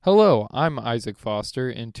Hello, I'm Isaac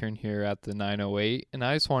Foster, intern here at the 908, and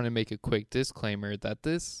I just want to make a quick disclaimer that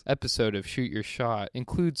this episode of Shoot Your Shot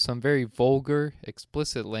includes some very vulgar,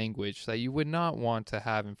 explicit language that you would not want to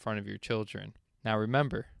have in front of your children. Now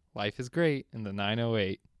remember, life is great in the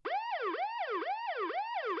 908.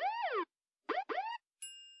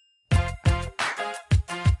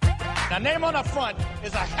 The name on the front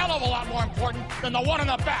is a hell of a lot more important than the one on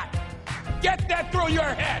the back. Get that through your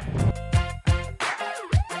head.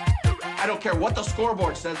 I don't care what the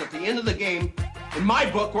scoreboard says at the end of the game. In my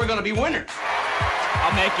book, we're going to be winners.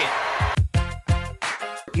 I'll make it.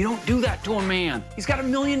 You don't do that to a man. He's got $1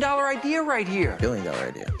 million idea right here. $1 billion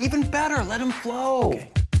idea. Even better, let him flow.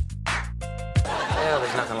 Okay. Well,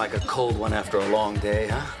 there's nothing like a cold one after a long day,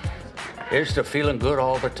 huh? Here's to feeling good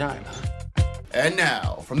all the time. And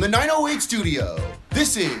now, from the 908 studio,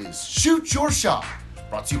 this is Shoot Your Shot,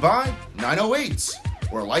 brought to you by 908s,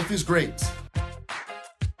 where life is great.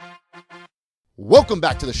 Welcome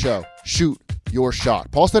back to the show, Shoot Your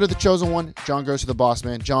Shot. Paul Stetter, the chosen one. John Gross, the boss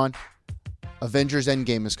man. John, Avengers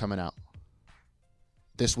Endgame is coming out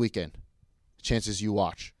this weekend. Chances you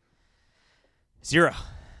watch? Zero.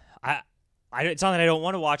 It's not that I don't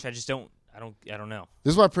want to watch. I just don't. I don't know.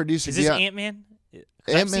 This is why producer Is this Ant-Man?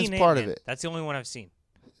 Ant-Man's part of it. That's the only one I've seen.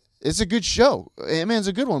 It's a good show. Ant-Man's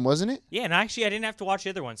a good one, wasn't it? Yeah, and actually I didn't have to watch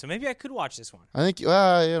the other one, so maybe I could watch this one. I think.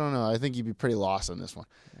 I don't know. I think you'd be pretty lost on this one.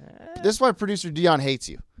 This is why producer Dion hates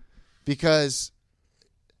you, because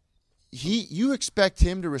you expect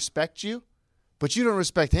him to respect you, but you don't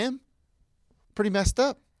respect him. Pretty messed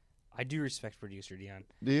up. I do respect producer Dion.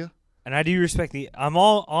 Do you? And I do respect I'm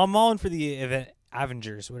all in for the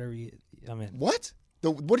Avengers, whatever I'm in. What?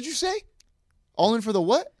 What did you say? All in for the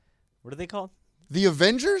what? What are they called? The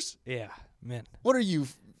Avengers? Yeah, man. What are you,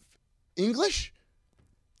 English?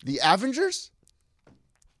 The Avengers?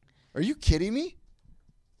 Are you kidding me?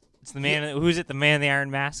 It's the man. Who's it? The man in the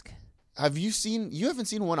Iron Mask. You haven't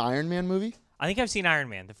seen one Iron Man movie? I think I've seen Iron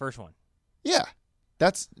Man, the first one. Yeah.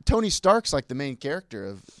 That's Tony Stark's like the main character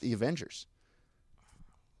of the Avengers.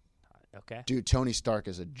 Okay. Dude, Tony Stark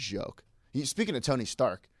is a joke. Speaking of Tony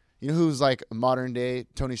Stark, you know who's like modern day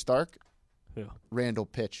Tony Stark? Who? Randall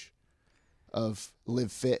Pitch of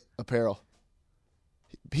Live Fit Apparel.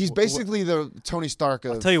 He's basically the Tony Stark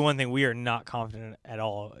of... I'll tell you one thing. We are not confident at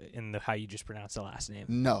all in how you just pronounce the last name.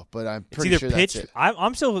 No, but I'm It's pretty either sure Pitch. that's it.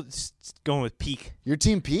 I'm still going with Peak. Your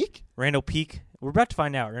team Peak? Randall Peak. We're about to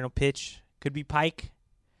find out. Randall Pitch. Could be Pike.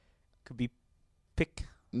 Could be Pick.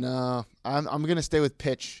 No, I'm going to stay with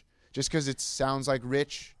Pitch just because it sounds like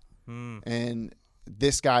Rich. And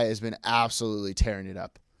this guy has been absolutely tearing it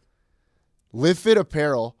up. Live Fit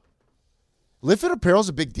Apparel. Live Fit Apparel is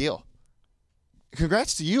a big deal.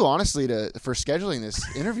 Congrats to you, honestly, for scheduling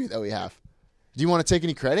this interview that we have. Do you want to take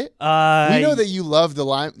any credit? We know that you love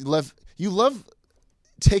you love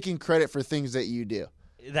taking credit for things that you do.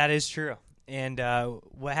 That is true. And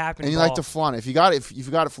what happened? And you like to flaunt it. If you got it,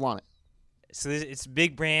 flaunt it. So it's a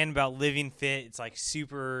big brand about living fit. It's like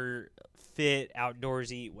super fit,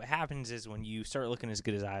 outdoorsy. What happens is when you start looking as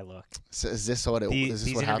good as I look, So is this what these what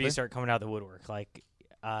interviews happened? start coming out of the woodwork. Like,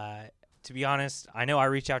 to be honest, I know I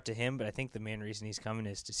reached out to him, but I think the main reason he's coming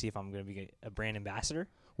is to see if I'm going to be a brand ambassador.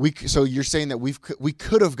 So you're saying that we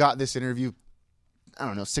could have got this interview, I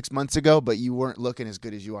don't know, 6 months ago, but you weren't looking as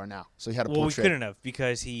good as you are now. So you had to Well, we portray. couldn't have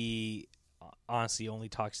because he honestly only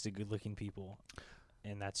talks to good-looking people,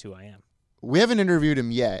 and that's who I am. We haven't interviewed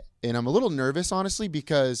him yet, and I'm a little nervous, honestly,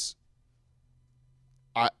 because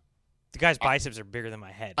The guy's biceps are bigger than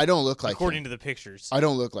my head. I don't look like according him. to the pictures. I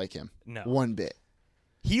don't look like him. No. One bit.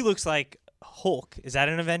 He looks like Hulk. Is that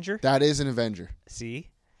an Avenger? That is an Avenger.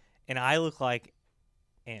 See? And I look like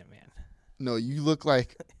Ant-Man No, you look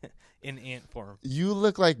like in ant form. you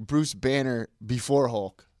look like Bruce Banner before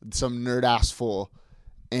Hulk, some nerd ass fool,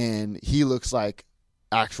 and he looks like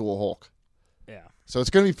actual Hulk. Yeah. So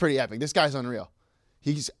it's gonna be pretty epic. This guy's unreal.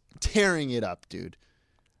 He's tearing it up, dude.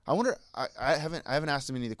 I wonder. I haven't asked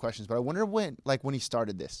him any of the questions, but I wonder when he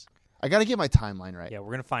started this. I got to get my timeline right. Yeah,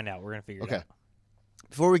 we're gonna find out. We're gonna figure it out.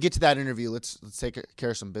 Before we get to that interview, let's take care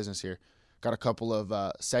of some business here. Got a couple of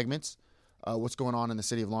segments. What's going on in the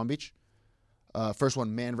city of Long Beach? First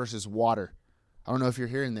one, man versus water. I don't know if you're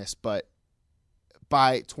hearing this, but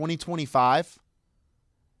by 2025,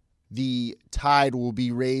 the tide will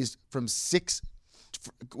be raised from 6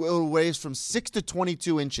 to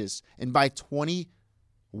 22 inches, and by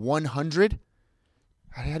 2100,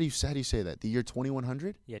 how do you say that? The year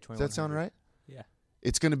 2100? Yeah, 2100. Does that sound right? Yeah.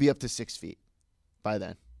 It's going to be up to 6 feet by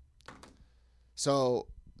then. So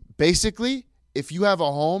basically, if you have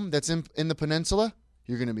a home that's in the peninsula,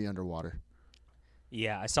 you're going to be underwater.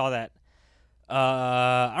 Yeah, I saw that.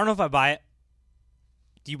 I don't know if I buy it.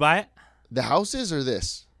 Do you buy it? The houses or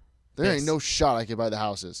this? There This. ain't no shot I could buy the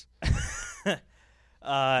houses.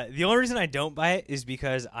 The only reason I don't buy it is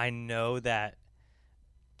because I know that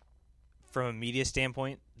from a media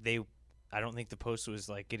standpoint, I don't think the Post was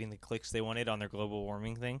like getting the clicks they wanted on their global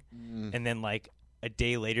warming thing. And then like a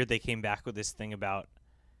day later, they came back with this thing about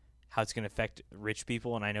how it's going to affect rich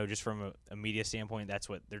people. And I know just from a media standpoint, that's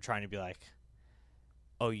what they're trying to be like.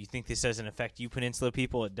 Oh, you think this doesn't affect you Peninsula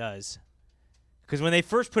people? It does. Because when they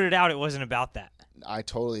first put it out, it wasn't about that. I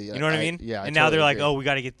totally. You know what I mean? Yeah. And now they're like, oh, we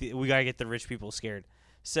got to get the rich people scared.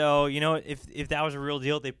 So you know, if that was a real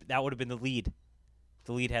deal, that would have been the lead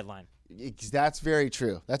headline. That's very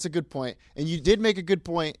true. That's a good point. And you did make a good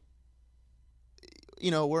point.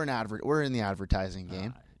 You know, we're in the advertising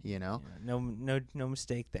game. You know, No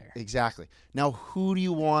mistake there. exactly. Now, who do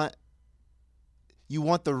you want? You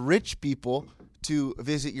want the rich people to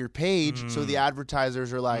visit your page, so the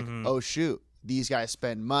advertisers are like, oh shoot, these guys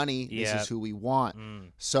spend money. This is who we want.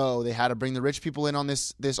 So they had to bring the rich people in on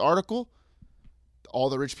this article. All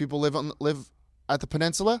the rich people live at the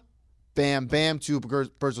peninsula. Bam, bam, two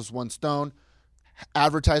birds with one stone.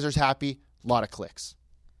 Advertisers happy. A lot of clicks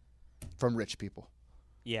from rich people.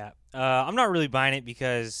 Yeah, I'm not really buying it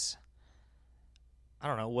because I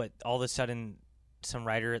don't know what. All of a sudden, some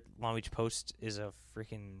writer at Long Beach Post is a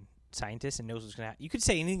freaking scientist and knows what's going to happen. You could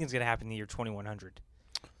say anything's going to happen in the year 2100.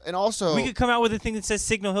 And also, We could come out with a thing that says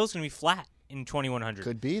Signal Hill's going to be flat in 2100.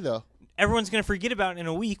 could be though. Everyone's going to forget about it in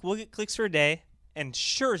a week. We'll get clicks for a day, and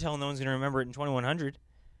sure as hell no one's going to remember it in 2100.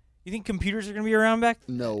 You think computers are going to be around back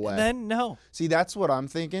No way. then? No. See, that's what I'm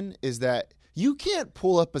thinking is that you can't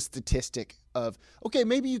pull up a statistic of, okay,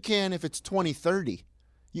 maybe you can if it's 2030.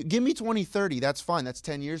 You give me 2030, that's fine. That's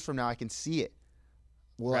 10 years from now. I can see it.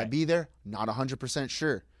 Will I Right. be there? Not 100%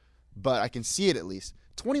 sure, but I can see it at least.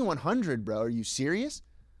 2100, bro. Are you serious?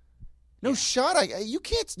 No shot. You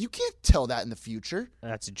can't tell that in the future.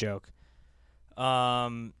 That's a joke.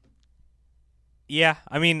 Yeah,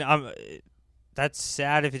 I mean, that's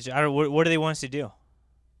sad if it's. I don't. What do they want us to do?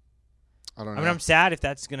 I don't I know. mean, I'm sad if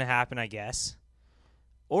that's going to happen. I guess.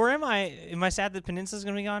 Or am I? Am I sad that Peninsula's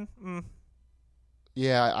going to be gone?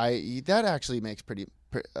 Yeah, that actually makes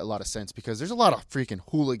a lot of sense because there's a lot of freaking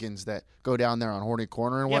hooligans that go down there on Horny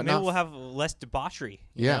Corner and Yeah, whatnot. maybe we'll have less debauchery.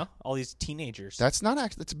 You Yeah. know? All these teenagers. That's not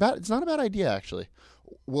actually. It's not a bad idea actually.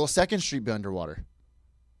 Will 2nd Street be underwater?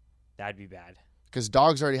 That'd be bad. Because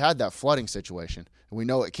Dogs already had that flooding situation, and we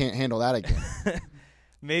know it can't handle that again.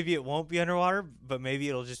 Maybe it won't be underwater, but maybe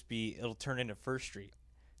it'll turn into First Street.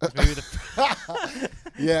 'Cause maybe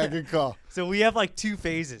Yeah, good call. So we have like two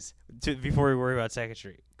phases before we worry about 2nd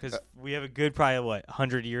Street. Because we have a good probably,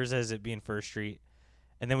 100 years as it being First Street.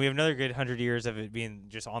 And then we have another good 100 years of it being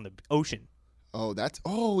just on the ocean. Yeah,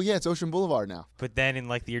 it's Ocean Boulevard now. But then in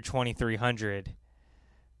like the year 2300,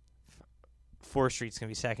 4th Street's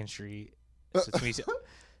going to be 2nd Street. So, it's gonna be,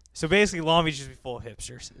 so basically Long Beach is going to be full of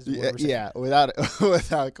hipsters. Is what we're saying. Yeah,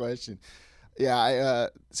 without question. Yeah, I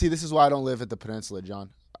see. This is why I don't live at the peninsula, John.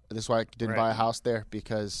 This is why I didn't buy a house there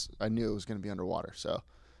because I knew it was going to be underwater. So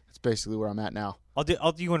that's basically where I'm at now. I'll do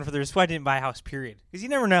one further. That's why I didn't buy a house, period. Because you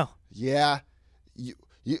never know. Yeah, you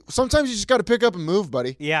sometimes you just got to pick up and move,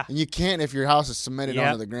 buddy. Yeah. And you can't if your house is cemented Yep.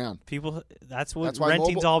 onto the ground. People, that's what That's why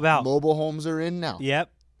renting's all about. Mobile homes are in now.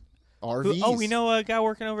 Yep. RVs. We know a guy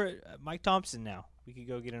working over at Mike Thompson now. We could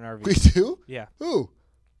go get an RV. We do? Yeah. Who?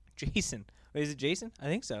 Jason. Wait, is it Jason? I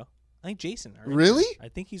think so. I think Jason. Really? I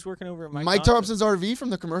think he's working over at Mike Thompson's RV from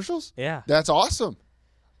the commercials? Yeah. That's awesome.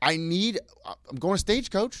 I'm going to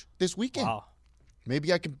Stagecoach this weekend. Wow.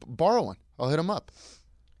 Maybe I can borrow one. I'll hit him up.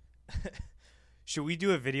 Should we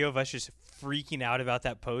do a video of us just freaking out about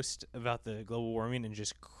that post about the global warming and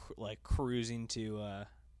just cruising to,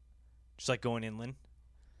 just like going inland?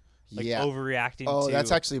 Like overreacting. Oh, to,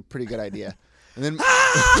 that's actually a pretty good idea. And then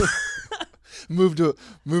move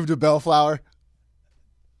to Bellflower.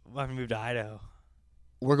 We'll have to move to Idaho.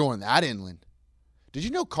 We're going that inland. Did you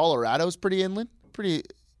know Colorado's pretty inland?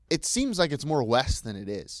 It seems like it's more west than it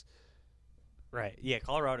is. Right. Yeah,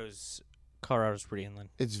 Colorado's pretty inland.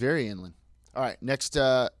 It's very inland. All right, next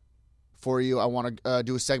for you, I want to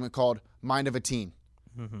do a segment called Mind of a Teen.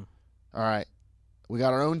 Mm-hmm. All right, we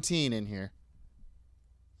got our own teen in here.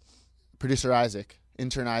 Producer Isaac,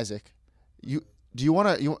 intern Isaac. Can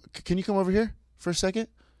you come over here for a second?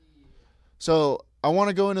 So I want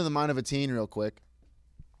to go into the mind of a teen real quick.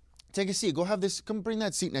 Take a seat. Come bring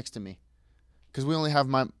that seat next to me. Because we only have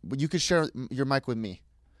you could share your mic with me.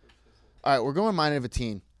 All right, we're going mind of a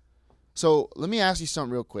teen. So let me ask you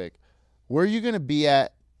something real quick. Where are you going to be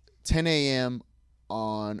at 10 a.m.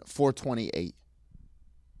 on 4/28?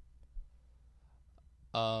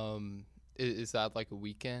 Is that like a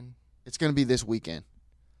weekend? It's going to be this weekend.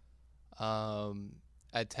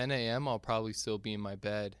 At 10 a.m., I'll probably still be in my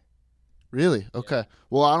bed. Really? Okay.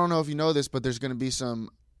 Well, I don't know if you know this, but there's going to be some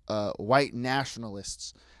white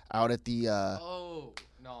nationalists out at the. Oh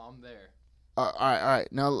no, I'm there. All right.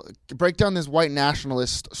 Now break down this white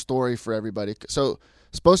nationalist story for everybody. So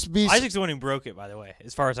supposed to be Isaac's the one who broke it, by the way,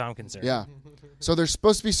 as far as I'm concerned. Yeah. So there's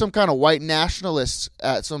supposed to be some kind of white nationalists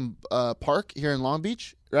at some park here in Long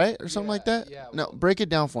Beach, right, or something like that. yeah, No, well- break it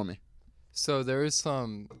down for me. So there is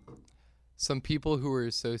some people who were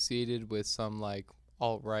associated with some like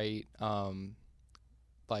alt-right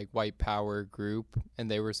like white power group, and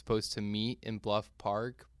they were supposed to meet in Bluff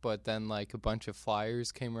Park, but then like a bunch of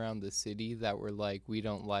flyers came around the city that were like, we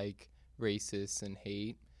don't like racists and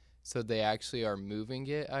hate. So they actually are moving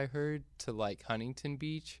it, I heard, to like Huntington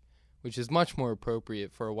Beach, which is much more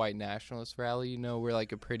appropriate for a white nationalist rally. You know, we're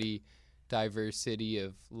like a pretty diverse city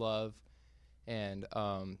of love. And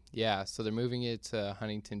yeah, so they're moving it to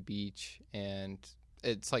Huntington Beach, and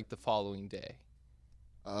it's like the following day.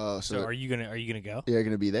 So are you gonna go? You're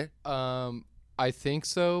gonna be there? I think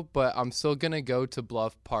so, but I'm still gonna go to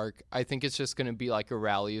Bluff Park. I think it's just gonna be like a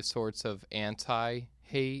rally of sorts of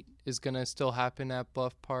anti-hate is gonna still happen at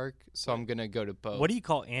Bluff Park, so I'm gonna go to both. What do you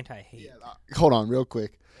call anti-hate? Hold on, real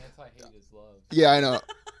quick. Anti-hate is love. Yeah, I know,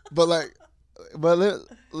 but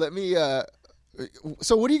let me.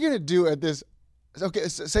 So what are you gonna do at this? Okay,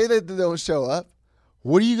 say that they don't show up.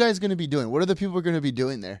 What are you guys gonna be doing? What are the people going to be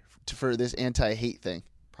doing there for this anti-hate thing?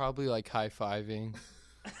 Probably like high-fiving.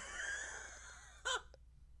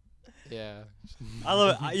 Yeah. I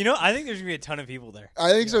love it. You know, I think there's gonna be a ton of people there.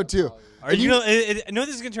 I think so too. Are you know what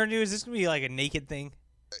this is gonna turn into? Is this gonna be like a naked thing?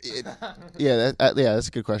 Yeah, that's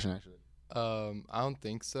a good question actually. I don't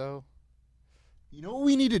think so. You know what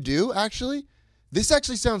we need to do, actually? This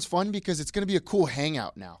actually sounds fun because it's going to be a cool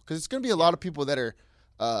hangout now. Because it's going to be a lot of people that are,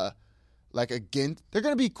 like, against. They're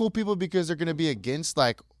going to be cool people because they're going to be against,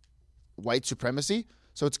 like, white supremacy.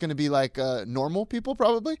 So it's going to be, like, normal people,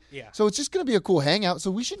 probably. Yeah. So it's just going to be a cool hangout.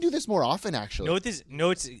 So we should do this more often, actually.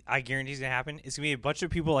 I guarantee it's gonna happen. It's gonna be a bunch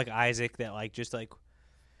of people like Isaac that just want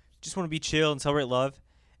to be chill and celebrate love.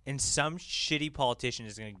 And some shitty politician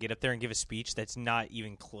is going to get up there and give a speech that's not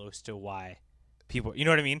even close to why people, you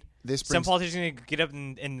know what I mean? Some politician is going to get up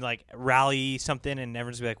and like rally something, and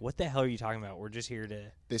everyone's going to be like, what the hell are you talking about? We're just here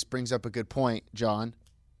to. This brings up a good point, John,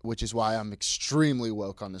 which is why I'm extremely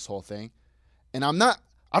woke on this whole thing. And I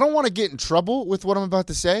don't want to get in trouble with what I'm about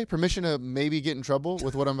to say. Permission to maybe get in trouble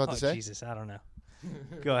with what I'm about to say? Jesus, I don't know.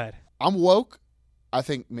 Go ahead. I'm woke. I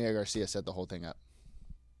think Mayor Garcia set the whole thing up.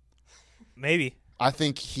 Maybe. I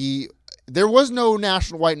think there was no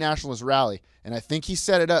white nationalist rally, and I think he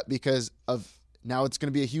set it up because of now it's going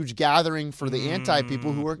to be a huge gathering for the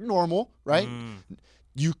anti-people who are normal, right?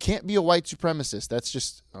 You can't be a white supremacist.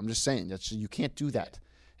 I'm just saying, you can't do that.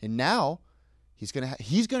 And now he's going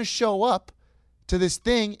to show up to this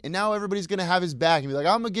thing, and now everybody's going to have his back and be like,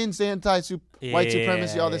 I'm against white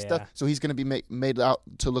supremacy, all this stuff. So he's going to be made out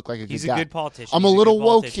to look like a good guy. He's a good politician. I'm a little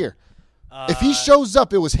woke here. If he shows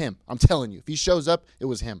up, it was him. I'm telling you. If he shows up, it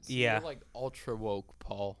was him. Yeah. You're like ultra woke,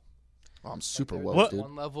 Paul. Oh, I'm super Like, woke, there's dude.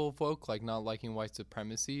 one level of woke, like not liking white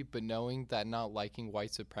supremacy, but knowing that not liking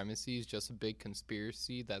white supremacy is just a big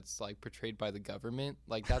conspiracy that's like portrayed by the government.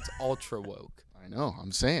 Like that's ultra woke. I know.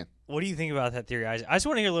 I'm saying. What do you think about that theory, Isaac? I just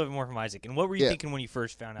want to hear a little bit more from Isaac. And what were you thinking when you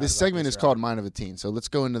first found out? This about segment this is called Mind of a Teen. So let's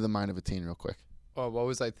go into the Mind of a Teen real quick. Oh, what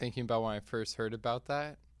was I thinking about when I first heard about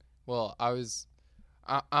that? Well, I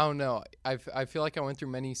don't know. I feel like I went through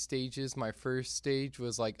many stages. My first stage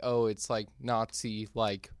was like, oh, it's like Nazi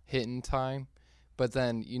like hitting time. But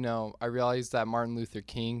then, I realized that Martin Luther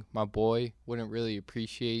King, my boy, wouldn't really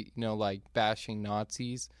appreciate, like bashing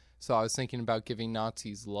Nazis. So I was thinking about giving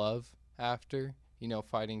Nazis love after,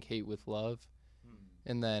 fighting hate with love.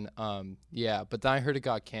 And then, but then I heard it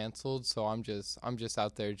got canceled. So I'm just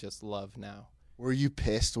out there just love now. Were you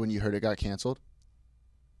pissed when you heard it got canceled?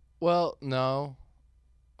 Well, no.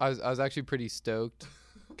 I was actually pretty stoked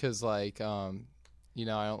because, like, I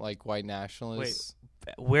don't like white nationalists.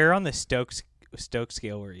 Wait, where on the Stoke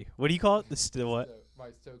scale were you? What do you call it? What? My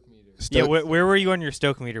Stoke meter. Yeah, where were you on your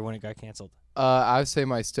Stoke meter when it got canceled? I would say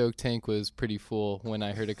my Stoke tank was pretty full when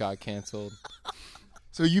I heard it got canceled.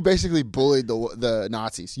 So you basically bullied the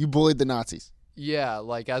Nazis. You bullied the Nazis. Yeah,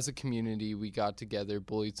 like as a community, we got together,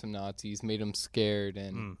 bullied some Nazis, made them scared,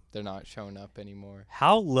 and they're not showing up anymore.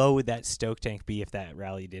 How low would that Stoke tank be if that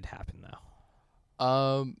rally did happen,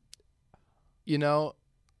 though?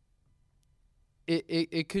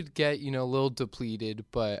 It could get, a little depleted,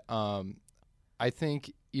 but I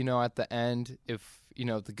think, at the end, if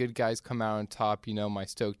the good guys come out on top, my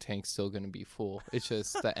stoke tank's still going to be full. It's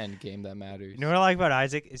just the end game that matters. You know what I like about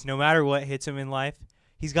Isaac is no matter what hits him in life,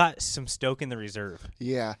 he's got some stoke in the reserve.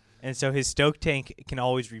 Yeah. And so his stoke tank can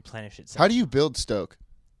always replenish itself. How do you build stoke?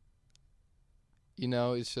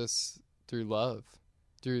 It's just through love.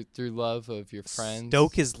 Through love of your friends.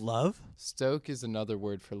 Stoke is love? Stoke is another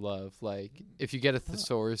word for love. Like, if you get a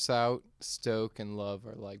thesaurus out, stoke and love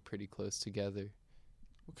are, like, pretty close together.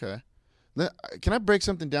 Okay. Can I break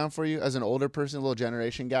something down for you as an older person, a little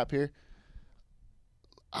generation gap here?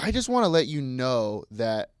 I just want to let you know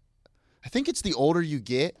that I think it's the older you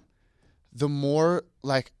get, the more,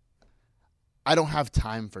 like, I don't have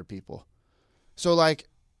time for people. So, like,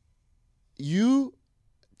 you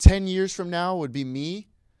 10 years from now would be me,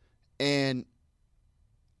 and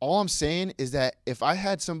all I'm saying is that if I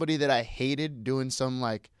had somebody that I hated doing some,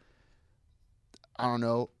 like, I don't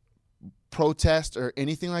know, protest or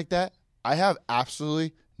anything like that, I have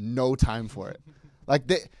absolutely no time for it. Like,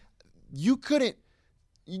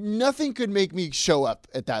 nothing could make me show up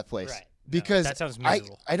at that place. Right. Because that sounds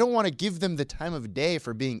miserable. I don't want to give them the time of day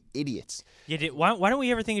for being idiots. Yeah, why don't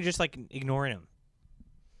we ever think of just, like, ignoring him?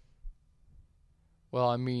 Well,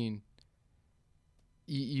 I mean,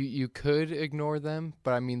 you could ignore them,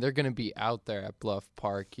 but, I mean, they're going to be out there at Bluff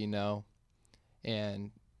Park,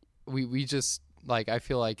 and we just, like, I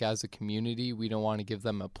feel like as a community, we don't want to give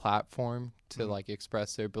them a platform to, like,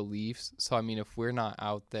 express their beliefs. So, I mean, if we're not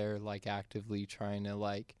out there, like, actively trying to,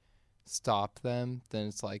 like, stop them, then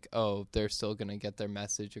it's like, oh, they're still going to get their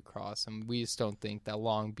message across. And we just don't think that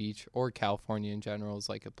Long Beach or California in general is,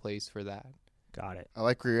 like, a place for that. Got it. I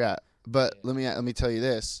like where you're at. But let me tell you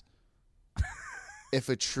this. If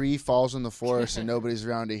a tree falls in the forest and nobody's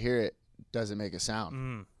around to hear it, doesn't make a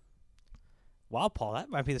sound. Wow, Paul, that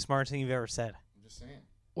might be the smartest thing you've ever said. I'm just saying.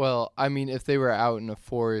 Well, I mean, if they were out in a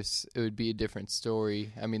forest, it would be a different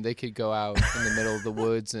story. I mean, they could go out in the middle of the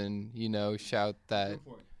woods and, shout that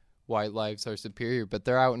white lives are superior, but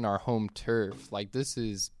they're out in our home turf. Like, this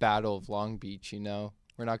is Battle of Long Beach, We're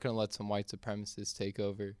not going to let some white supremacists take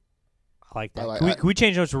over. I like that. Can we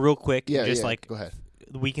change those real quick? Yeah, just go ahead.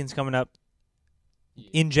 The weekend's coming up.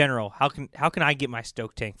 In general, how can I get my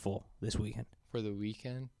stoke tank full this weekend? For the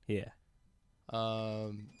weekend? Yeah.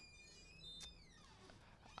 I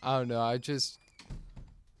don't know. I just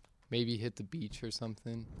maybe hit the beach or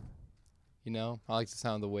something. I like the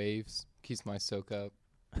sound of the waves. Keeps my stoke up.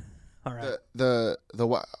 All right.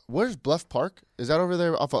 Where's Bluff Park? Is that over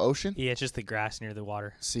there off of Ocean? Yeah, it's just the grass near the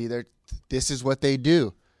water. See, this is what they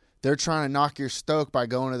do. They're trying to knock your stoke by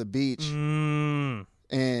going to the beach.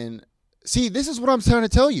 And see, this is what I'm trying to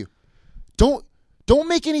tell you. Don't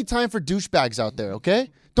make any time for douchebags out there,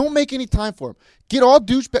 okay? Don't make any time for them.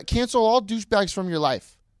 Cancel all douchebags from your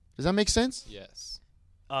life. Does that make sense? Yes.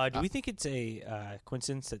 Do we think it's a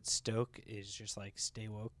coincidence that Stoke is just like Stay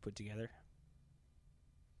Woke put together?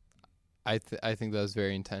 I think that was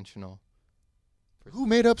very intentional. Who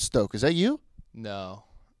made up Stoke? Is that you? No,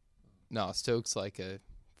 Stoke's like a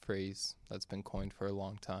phrase that's been coined for a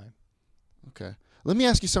long time. Okay. Let me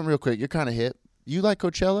ask you something real quick. You're kind of hip. You like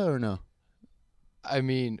Coachella or no? I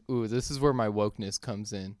mean, this is where my wokeness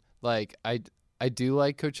comes in. Like, I do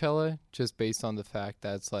like Coachella just based on the fact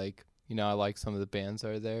that it's like, I like some of the bands that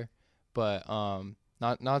are there, but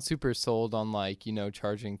not super sold on, like,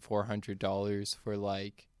 charging $400 for,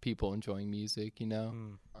 like, people enjoying music,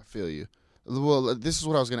 I feel you. Well, this is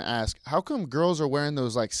what I was going to ask. How come girls are wearing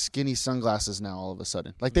those, like, skinny sunglasses now all of a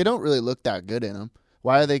sudden? Like, they don't really look that good in them.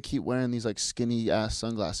 Why do they keep wearing these, like, skinny-ass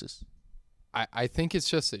sunglasses? I think it's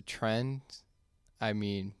just a trend. I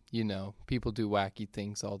mean, people do wacky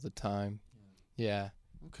things all the time. Yeah.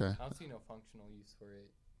 Okay. I don't see no functional use for it,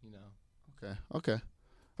 Okay.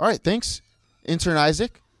 All right, thanks, Intern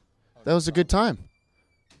Isaac. That was a good time.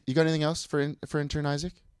 You got anything else for Intern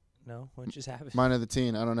Isaac? No, what just happened? Mine of the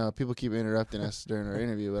teen. I don't know. People keep interrupting us during our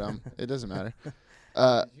interview, but it doesn't matter. Did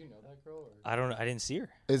you know that girl? I don't know. I didn't see her.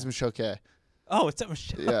 It's Michelle K. Oh, it's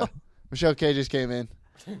Michelle. Yeah. Michelle K just came in.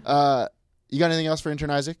 You got anything else for Intern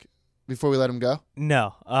Isaac before we let him go?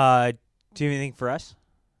 No. Do you have anything for us?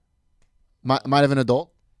 Might have an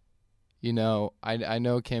adult? I know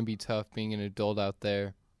it can be tough being an adult out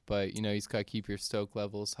there, but, you just got to keep your stoke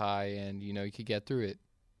levels high and, you could get through it.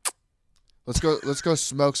 Let's go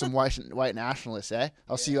smoke some white nationalists, eh?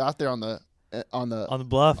 I'll see you out there on the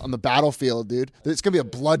bluff, on the battlefield, dude. It's gonna be a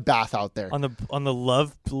bloodbath out there. On the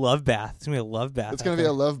love bath. It's gonna be a love bath. It's gonna be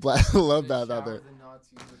a love bath out there.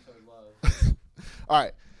 All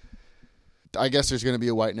right. I guess there's gonna be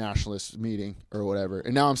a white nationalist meeting or whatever.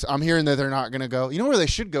 And now I'm hearing that they're not gonna go. You know where they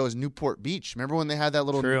should go is Newport Beach. Remember when they had that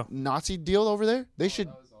little True. Nazi deal over there? They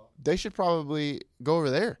they should probably go over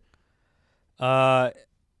there.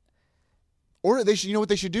 Or they should, you know what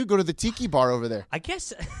they should do? Go to the Tiki Bar over there. I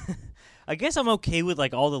guess I'm okay with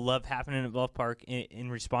like all the love happening at Bluff Park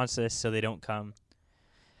in response to this, so they don't come.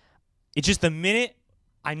 It's just the minute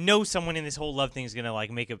I know someone in this whole love thing is gonna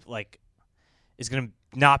like make it like is gonna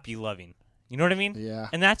not be loving. You know what I mean? Yeah.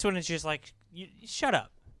 And that's when it's just like, you shut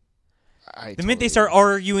up. The minute they start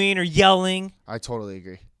arguing or yelling, I totally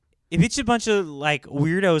agree. if it's a bunch of like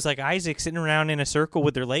weirdos like Isaac sitting around in a circle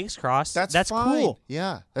with their legs crossed, that's fine. cool.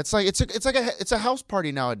 Yeah, that's like it's a house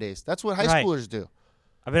party nowadays. That's what high Right. schoolers do.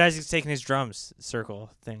 I bet Isaac's taking his drums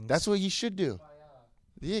circle things. That's what he should do.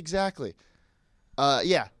 Yeah, exactly.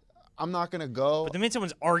 Yeah, I'm not gonna go. But the minute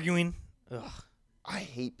someone's arguing, ugh. I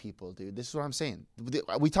hate people, dude. This is what I'm saying.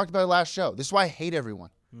 We talked about it last show. This is why I hate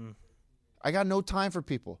everyone. I got no time for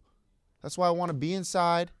people. That's why I want to be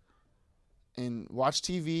inside and watch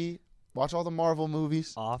TV, watch all the Marvel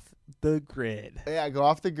movies. Off the grid. Yeah, go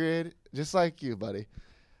off the grid, just like you, buddy.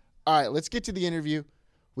 All right, let's get to the interview.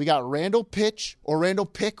 We got Randall Pitch or Randall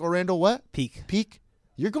Pick or Randall what? Peak. Peak?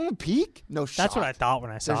 You're going Peak? No shot. That's what I thought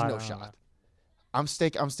when I saw There's it. no I don't know. shot.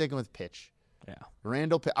 I'm sticking with Pitch. Yeah.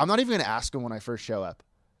 Randall Pitt. I'm not even going to ask him when I first show up.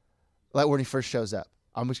 Like when he first shows up.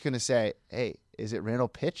 I'm just going to say, hey, is it Randall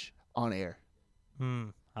Pitch on air?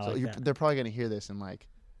 I So like that. they're probably going to hear this in like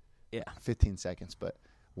 15 seconds, but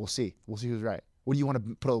we'll see. We'll see who's right. What do you want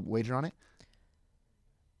to put a wager on it?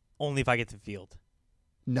 Only if I get the field.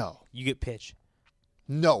 No. You get pitch.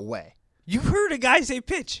 No way. You've heard a guy say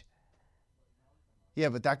pitch. Yeah,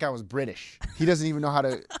 but that guy was British. He doesn't even know how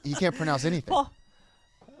to – he can't pronounce anything. All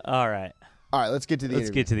All right. right, let's get to the Let's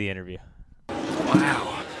interview. get to the interview.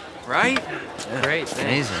 Wow. Right? Great. Thanks.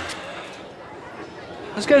 Amazing.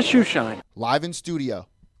 Let's get a shoe shine. Live in studio.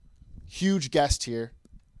 Huge guest here.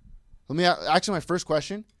 Let me actually, my first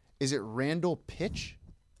question, is it Randall Pitch?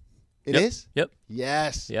 It is? Yep.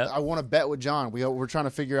 Yes. Yep. I want to bet with John. We're trying to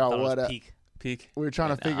figure out Thought it was what peak. Peak. we were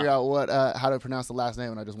trying to figure out what how to pronounce the last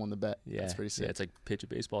name, and I just won the bet. Yeah. That's pretty sick. Yeah, it's like pitch of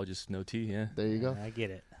baseball, just no T. Yeah. There you go. I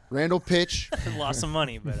get it. Randall Pitch, Lost some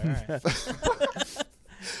money, but all right.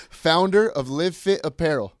 founder of Live Fit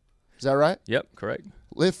Apparel. Is that right? Yep. Correct.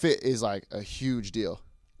 Live Fit is like a huge deal.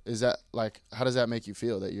 Is that like, how does that make you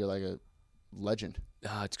feel that you're like a legend?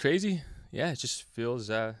 It's crazy. Yeah, it just feels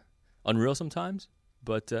unreal sometimes,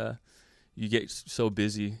 but you get so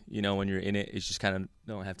busy, when you're in it. It's just kind of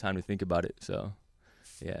don't have time to think about it. So,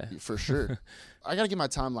 yeah, For sure. I got to get my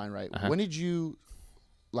timeline right. When did you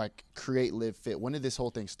like create Live Fit? When did this whole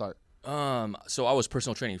thing start? So I was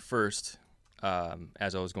personal training first,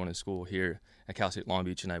 as I was going to school here at Cal State Long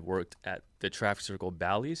Beach, and I worked at the Traffic Circle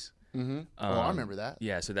Bally's. Mm-hmm. I remember that.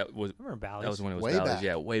 Yeah, so that was I remember Bally's. that was when it was Way Bally's. back.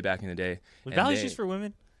 Yeah, way back in the day. Was And Bally's they- just for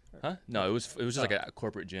women? Huh? No, it was just like a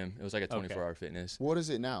corporate gym. It was like a 24-hour fitness. What is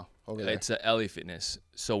it now over there? It's a LA Fitness.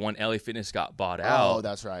 So when LA Fitness got bought out, Oh,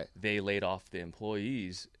 that's right. they laid off the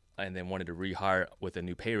employees and then wanted to rehire with a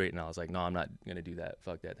new pay rate. And I was like, no, I'm not going to do that.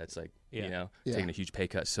 Fuck that. That's like, Yeah. taking a huge pay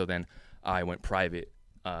cut. So then I went private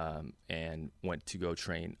and went to go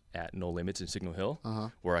train at No Limits in Signal Hill,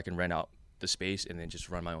 where I can rent out the space and then just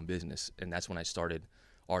run my own business. And that's when I started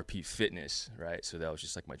RP Fitness, right? So that was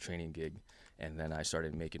just like my training gig. And then I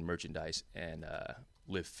started making merchandise, and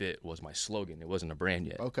Live Fit was my slogan. It wasn't a brand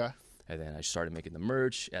yet. Okay. And then I started making the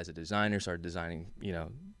merch as a designer, started designing,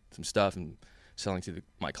 some stuff and selling to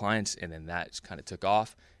my clients. And then that kind of took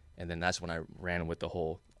off. And then that's when I ran with the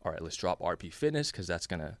whole, all right, let's drop RP Fitness because that's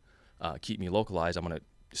going to keep me localized. I'm going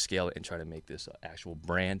to scale it and try to make this actual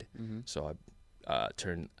brand. So I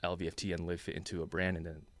turned LVFT and Live Fit into a brand. And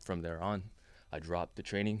then from there on, I dropped the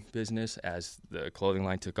training business as the clothing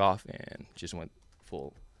line took off and just went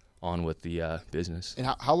full on with the business. And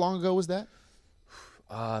how long ago was that?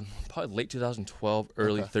 Probably late 2012,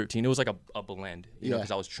 early 13. It was like a blend, Yeah.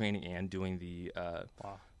 because I was training and doing the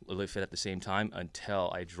Live Fit at the same time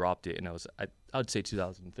until I dropped it, and I would say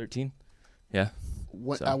 2013. Yeah.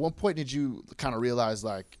 So- At one point, did you kind of realize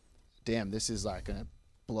like, damn, this is like gonna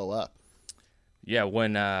blow up? Yeah,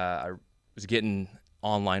 when I was getting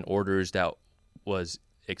online orders that was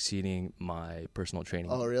exceeding my personal training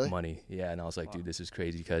money. Yeah, and I was like, dude, this is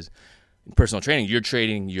crazy because in personal training, you're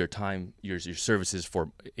trading your time, your services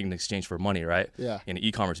in exchange for money, right? Yeah. In the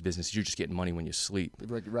e-commerce business, you're just getting money when you sleep.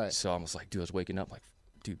 Right. So I was like, dude, I was waking up like,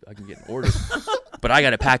 dude, I can get an order, but I got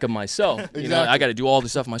to pack them myself. Exactly. I got to do all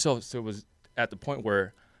this stuff myself. So it was at the point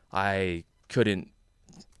where I couldn't,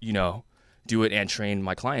 do it and train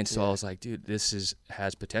my clients. So I was like, dude, this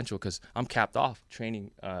has potential because I'm capped off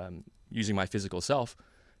training, using my physical self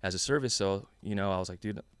as a service. So, I was like,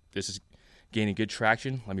 dude, this is gaining good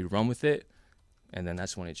traction. Let me run with it. And then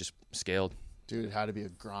that's when it just scaled Dude, it had to be a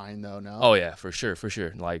grind though. No. Oh yeah, for sure.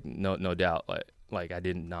 Like no doubt. Like I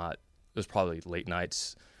did not. It was probably late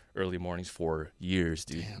nights, early mornings for years,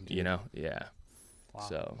 dude. Damn, dude. You know, yeah. Wow.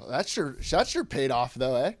 So Well, that sure paid off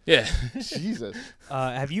though, eh? yeah. Jesus.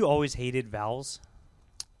 Have you always hated vowels?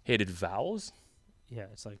 Hated vowels? Yeah,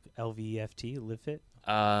 it's like LVEFT, live fit.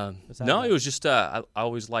 No, that it was just I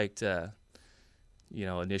always liked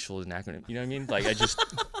initials and acronym. You know what I mean? Like I just.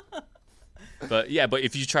 But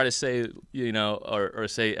if you try to say or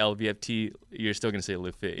say LVFT, you're still gonna say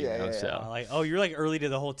live fit. You know? Yeah. So You're like early to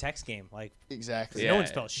the whole text game. Like Exactly. no one Yeah.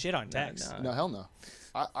 spells shit on text. No, hell no.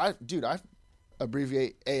 I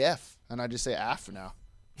abbreviate AF and I just say AF now.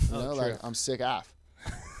 You know, like I'm sick AF.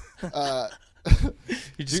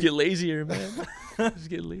 you just get lazier, man. Just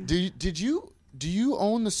get lazy. Do you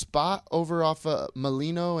own the spot over off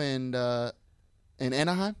Molino and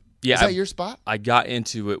Anaheim? Yeah, Is that your spot? I got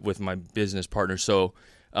into it with my business partner. So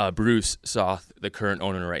Bruce Soth, the current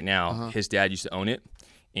owner right now, his dad used to own it,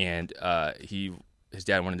 and his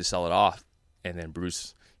dad wanted to sell it off, and then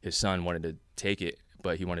Bruce, his son, wanted to take it,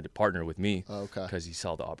 but he wanted to partner with me because he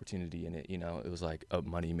saw the opportunity in it. You know, it was like a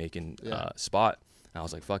money making spot. And I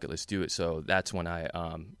was like, fuck it, let's do it. So that's when I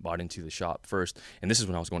bought into the shop first, and this is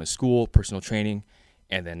when I was going to school, personal training,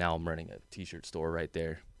 and then now I'm running a t-shirt store right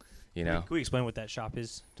there. You know, Can we explain what that shop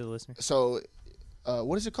is to the listener? So,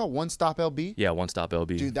 what is it called? One Stop LB? yeah, One Stop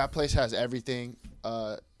LB. Dude, that place has everything.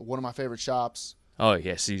 One of my favorite shops. Oh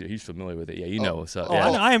yeah, see, he's familiar with it. Yeah, you know what's up. Oh,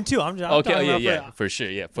 yeah. I am too. I'm Okay, talking about yeah, for sure,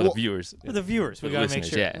 yeah, for the viewers, for the viewers. for We the gotta make listeners,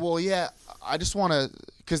 sure. yeah. Well, yeah, I just want to,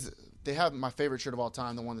 because they have my favorite shirt of all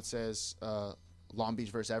time, the one that says Long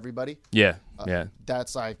Beach versus everybody. Yeah, Uh, yeah.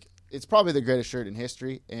 That's like, it's probably the greatest shirt in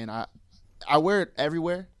history, and I wear it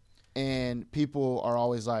everywhere, and people are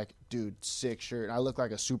always like, dude, sick shirt. And I look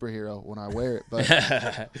like a superhero when I wear it,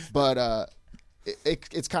 but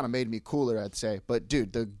it's kind of made me cooler, I'd say. But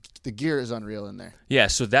dude, the gear is unreal in there. Yeah,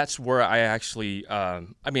 so that's where I actually, I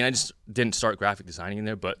just didn't start graphic designing in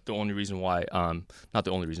there, but the only reason why, not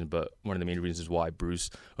the only reason, but one of the main reasons why Bruce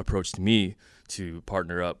approached me to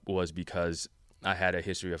partner up was because I had a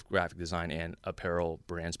history of graphic design and apparel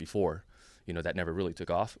brands before, that never really took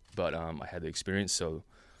off, but I had the experience. So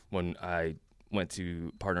when I went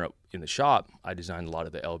to partner up in the shop, I designed a lot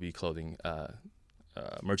of the LB clothing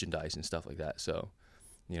merchandise and stuff like that. So,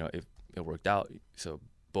 it worked out. So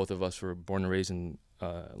both of us were born and raised in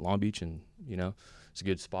Long Beach, and it's a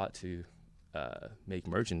good spot to make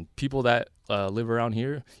merch. And people that live around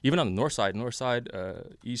here, even on the north side,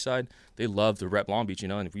 east side, they love to rep Long Beach,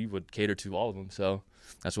 and we would cater to all of them. So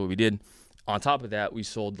that's what we did. On top of that, we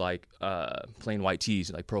sold like plain white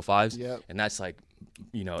tees, like Pro 5s, Yep. and that's like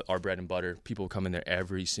our bread and butter. People come in there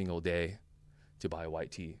every single day to buy a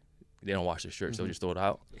white tee. They don't wash their shirts; they'll just throw it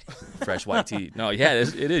out. Fresh white tee. No, yeah, it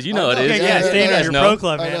is. It is. It is. Okay, Yeah, yeah, you staying on guys your know. pro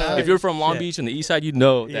club, man. If you're from Long Shit. Beach and the east side,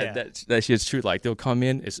 that Yeah. that shit's true. Like they'll come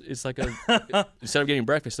in, it's like instead of getting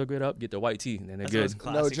breakfast, they'll get up, get their white tea, and then they're That's good.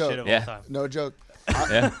 the most classic joke. shit of Yeah. all time. No joke.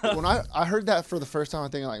 Yeah. When I heard that for the first time, I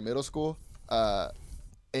think in like middle school,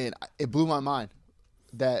 and it blew my mind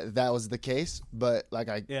that was the case. But like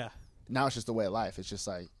now it's just the way of life. It's just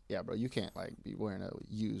like, yeah, bro, you can't like be wearing a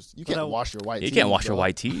used. You can't wash your white. You tee, can't wash bro. your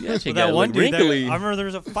white tee. That shit Well, that got one look dude, I wrinkly. remember there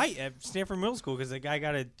was a fight at Stanford Middle School because the guy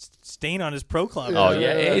got a stain on his pro club. Oh yeah,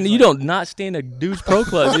 and you don't not stay in a dude's pro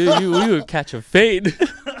club, dude. You would catch a fade.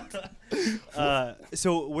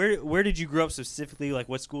 So where did you grow up specifically? Like,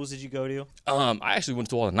 what schools did you go to? I actually went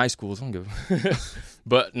to all the nice schools. I don't give.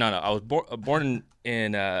 But no, I was born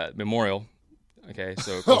in Memorial. Okay,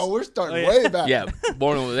 so Oh, we're starting Oh, yeah. way back. yeah,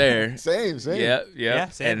 born over there. Same. Yeah.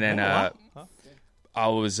 Same. And then Oh, wow. Huh. I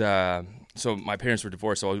was so my parents were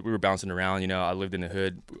divorced, so we were bouncing around. I lived in the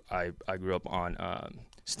hood. I grew up on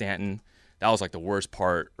Stanton. That was like the worst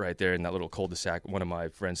part right there in that little cul-de-sac. One of my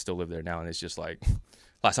friends still live there now, and it's just like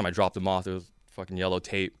last time I dropped them off, there was fucking yellow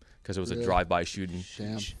tape because it was a drive-by shooting.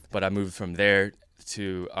 Damn. But I moved from there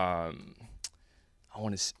to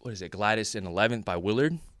what is it, Gladys and 11th by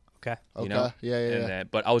Willard. Okay. Okay. You know? Yeah. And then,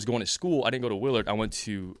 but I was going to school. I didn't go to Willard. I went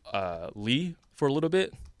to Lee for a little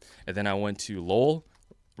bit, and then I went to Lowell,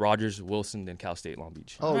 Rogers, Wilson, then Cal State Long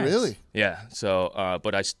Beach. Oh, Nice. really? Yeah. So,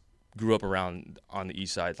 but I grew up around on the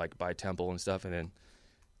east side, like by Temple and stuff, and then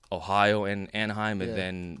Ohio and Anaheim, and Yeah.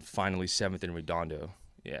 then finally 7th and Redondo.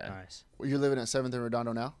 Yeah. Nice. You're living at 7th and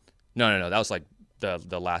Redondo now? No. That was like the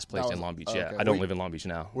last place That in was- Long Beach. oh, Yeah. okay. I don't Where live in Long Beach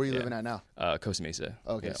now. Where are you Yeah. living at now? Costa Mesa.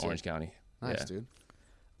 Okay, Yeah, sick. Orange County. Nice, Yeah. dude.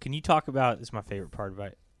 Can you talk about? This is my favorite part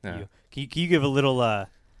about Yeah. you. Can you give a little talk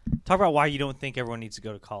about why you don't think everyone needs to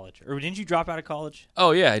go to college, or didn't you drop out of college?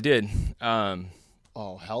 Oh yeah, I did.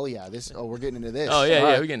 Oh, hell yeah. We're getting into this. Oh yeah, All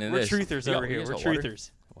right. we're getting into We're this. truthers We got- over we here. guys We're got water?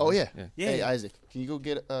 truthers. Oh yeah. Yeah, Hey yeah. Isaac, can you go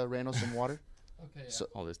get Randall some water? Okay. So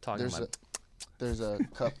All this talking there's about. there's a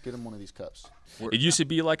cup. Get him one of these cups. It used to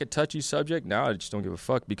be like a touchy subject. Now I just don't give a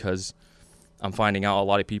fuck because I'm finding out a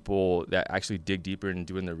lot of people that actually dig deeper and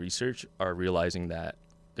doing the research are realizing that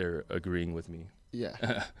they're agreeing with me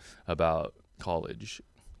Yeah. about college,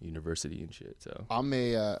 university, and shit. So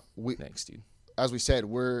thanks, dude. as we said,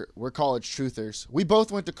 we're college truthers. We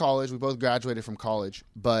both went to college. We both graduated from college,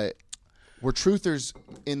 but we're truthers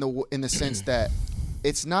in the sense that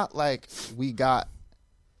it's not like we got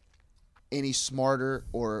any smarter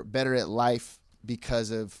or better at life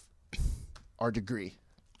because of our degree.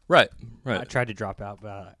 Right. I tried to drop out,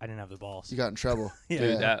 but I didn't have the balls. You got in trouble. Yeah.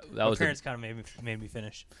 Dude, that My was parents kind of made me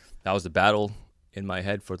finish. that was the battle in my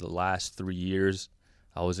head for the last 3 years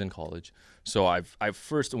I was in college. So I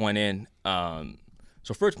first went in.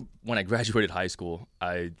 So first, when I graduated high school,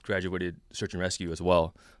 I graduated search and rescue as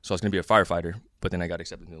well. So I was going to be a firefighter, but then I got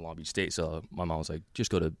accepted into Long Beach State. So my mom was like,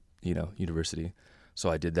 just go to university. So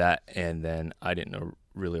I did that, and then I didn't know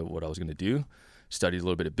really what I was going to do. Studied a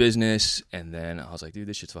little bit of business, and then I was like, dude,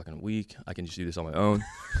 this shit's fucking weak. I can just do this on my own.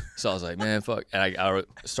 So I was like, man, fuck. And I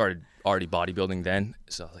started already bodybuilding then.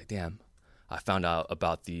 So I was like, damn. I found out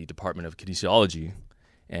about the Department of Kinesiology,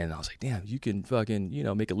 and I was like, damn, you can fucking,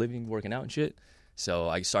 make a living working out and shit. So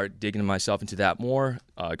I started digging myself into that more.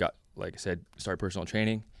 Got, like I said, started personal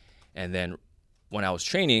training. And then when I was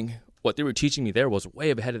training, what they were teaching me there was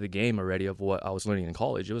way ahead of the game already of what I was learning in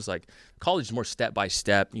college. It was like college is more step by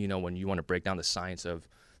step, when you want to break down the science of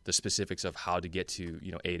the specifics of how to get to,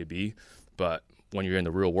 A to B. But when you're in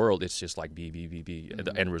the real world, it's just like B,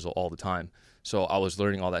 the end result all the time. So I was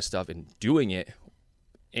learning all that stuff and doing it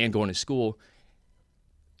and going to school.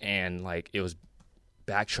 And like it was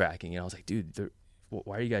backtracking. I was like, dude,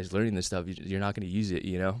 why are you guys learning this stuff? You're not going to use it,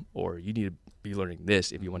 or you need to be learning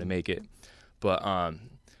this if you want to make it. But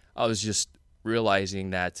I was just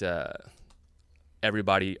realizing that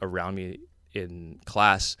everybody around me in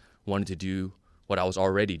class wanted to do what I was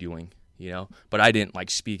already doing, but I didn't like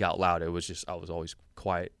speak out loud. It was just, I was always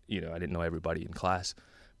quiet. I didn't know everybody in class,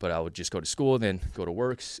 but I would just go to school, then go to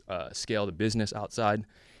work, scale the business outside.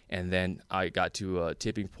 And then I got to a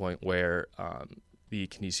tipping point where the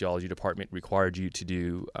kinesiology department required you to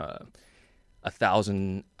do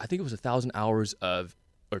 1,000 hours of,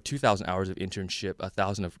 or 2,000 hours of internship,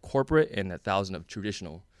 1,000 of corporate, and 1,000 of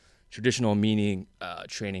traditional. Traditional meaning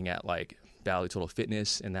training at like Bally Total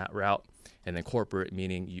Fitness in that route, and then corporate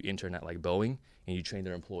meaning you intern at like Boeing and you train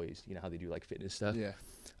their employees. You know how they do like fitness stuff. Yeah.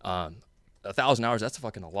 1,000 hours, that's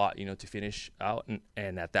fucking a lot, to finish out.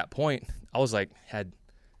 And at that point, I was like had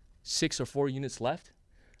 6 or 4 units left,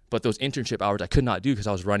 but those internship hours I could not do because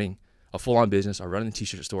I was running a full-on business. I was running the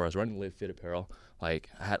t-shirt store. I was running Live Fit Apparel. Like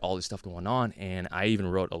I had all this stuff going on, and I even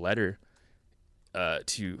wrote a letter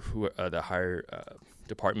to the higher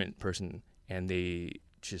department person, and they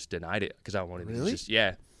just denied it because I wanted to just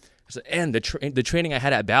And the training I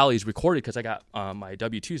had at Bally is recorded because I got my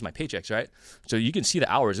W-2s, my paychecks, right? So you can see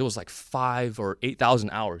the hours. It was like 5,000 or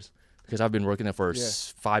 8,000 hours because I've been working there for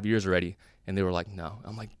 5 years already, and they were like, no.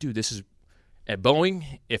 I'm like, dude, this is. At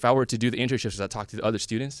Boeing, if I were to do the internships, as I talked to the other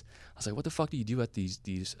students, I was like, what the fuck do you do at the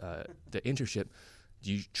internship?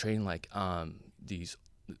 Do you train like the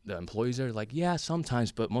employees there? Like, yeah,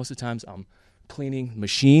 sometimes, but most of the times I'm cleaning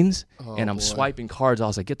machines and I'm swiping cards. I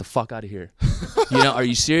was like, get the fuck out of here. Are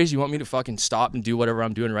you serious? You want me to fucking stop and do whatever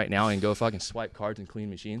I'm doing right now and go fucking swipe cards and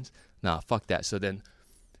clean machines? Nah, fuck that. So then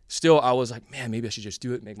still I was like, man, maybe I should just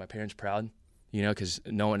do it, make my parents proud, because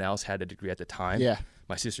no one else had a degree at the time. Yeah.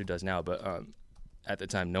 My sister does now, but at the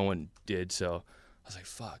time no one did. So I was like,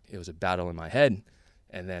 fuck. It was a battle in my head.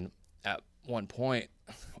 And then at one point,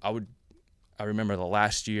 I remember the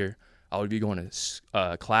last year, I would be going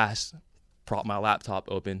to class, prop my laptop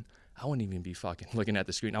open. I wouldn't even be fucking looking at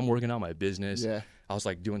the screen. I'm working on my business. Yeah. I was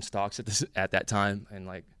like doing stocks at that time, and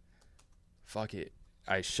like, fuck it.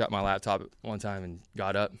 I shut my laptop one time and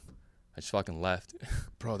got up. I just fucking left.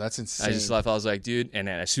 Bro, that's insane. I just left. I was like, dude. And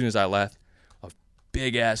then as soon as I left,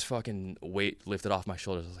 big ass fucking weight lifted off my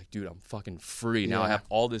shoulders. I was like, dude, I'm fucking free. Now I have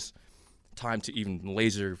all this time to even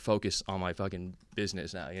laser focus on my fucking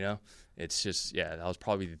business now, It's just, that was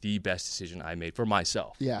probably the best decision I made for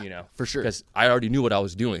myself. Yeah, for sure. Because I already knew what I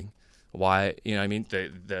was doing. Why,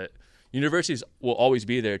 the universities will always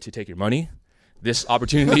be there to take your money. This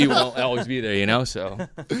opportunity won't always be there, So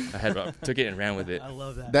I took it and ran with it. I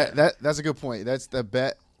love that. That's a good point.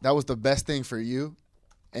 That was the best thing for you.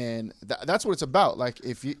 And that's what it's about. Like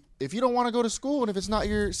if you don't want to go to school and if it's not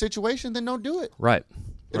your situation, then don't do it. Right.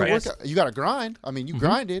 It'll work out. You got to grind. I mean, you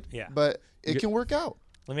grinded, Yeah. but it can work out.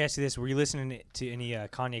 Let me ask you this: were you listening to any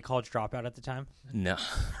Kanye College Dropout at the time? No.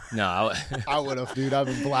 I would have, dude. I've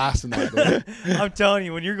been blasting that, dude. I'm telling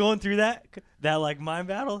you, when you're going through that like mind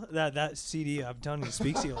battle, that CD, I'm telling you, it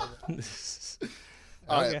speaks to you a little bit.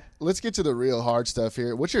 All right, let's get to the real hard stuff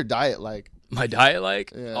here. What's your diet like? My diet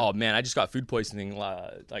like? Yeah. Oh, man, I just got food poisoning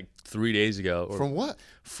like 3 days ago. From what?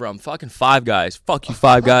 From fucking Five Guys. Fuck you,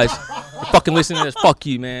 Five Guys. You're fucking listening to this. Fuck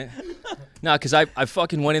you, man. Nah, because I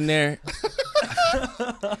fucking went in there.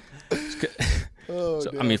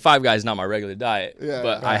 I mean, Five Guys is not my regular diet,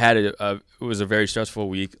 but I had it was a very stressful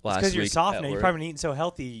week last week. Because you're soft now. You've probably been eating so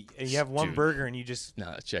healthy. And you have one burger and you just...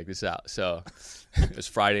 No, check this out. So it was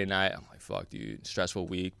Friday night. I'm like, fuck, dude, stressful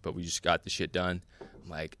week, but we just got the shit done. I'm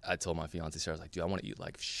like, I told my fiance, Sarah, I was like, dude, I want to eat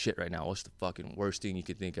like shit right now. What's the fucking worst thing you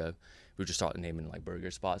could think of? We just started naming like burger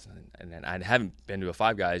spots. And then I haven't been to a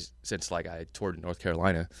Five Guys since like I toured in North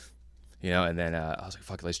Carolina. You know, and then I was like,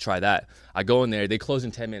 fuck, let's try that. I go in there, they close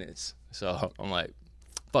in 10 minutes. So I'm like,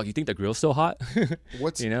 fuck, you think the grill's still hot?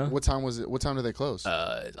 What time was it? What time did they close?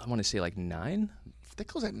 I want to say like 9. They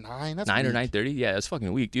close at 9. That's 9 weak. or 9:30. Yeah, that's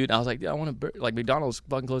fucking weak, dude. I was like, yeah, I want to like McDonald's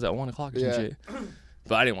fucking closed at 1 o'clock or some shit.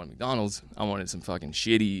 But I didn't want McDonald's. I wanted some fucking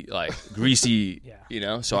shitty, like greasy, you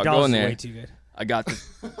know. So McDonald's I go in there. Way too good. I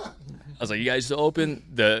was like, you guys still open?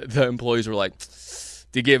 The employees were like,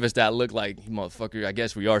 they gave us that look like, motherfucker, I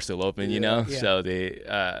guess we are still open, you know? Yeah. So they,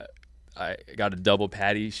 I got a double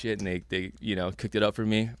patty shit, and they you know, cooked it up for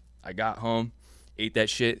me. I got home, ate that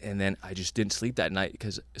shit, and then I just didn't sleep that night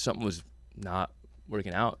because something was not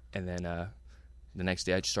working out. And then the next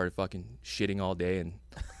day I just started fucking shitting all day, and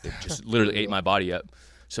it just literally ate my body up.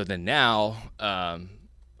 So then now,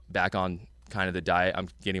 back on kind of the diet, I'm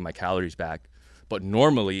getting my calories back. But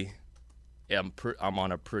normally, I'm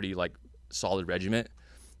on a pretty, like, solid regimen.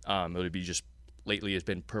 It would be just, lately it's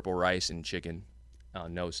been purple rice and chicken,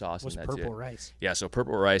 no sauce. What's and that's purple it. rice? Yeah, so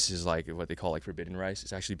purple rice is like what they call like forbidden rice.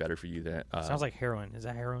 It's actually better for you than... Sounds like heroin. Is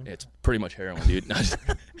that heroin? It's pretty much heroin, dude.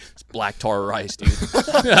 It's black tar rice,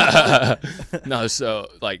 dude. No, so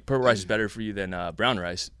like purple rice is better for you than brown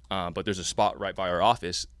rice. But there's a spot right by our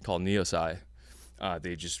office called Neosci.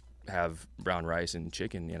 They just have brown rice and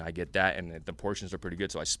chicken, and I get that, and the portions are pretty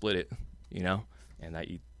good, so I split it, you know, and I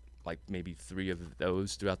eat like maybe 3 of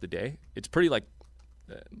those throughout the day. It's pretty like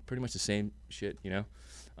pretty much the same shit, you know.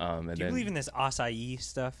 And Do you believe in this acai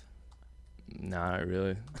stuff? Nah, not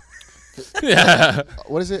really. Yeah.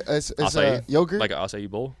 What is it? It's yogurt? Like an acai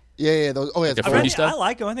bowl? Yeah. Those, oh, yeah. Like fruity stuff? I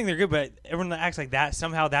like them. I think they're good, but everyone that acts like that,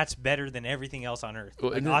 somehow that's better than everything else on earth.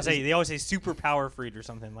 Well, like acai, they always say super power fruit or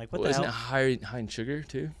something. Like, what the hell? Isn't it high in sugar,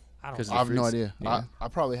 too? I don't know. I have no idea. Yeah. I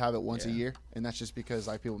probably have it once a year, and that's just because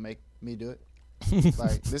like people make me do it.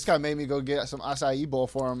 Like this guy made me go get some acai bowl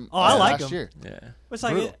for him. I like last them. year.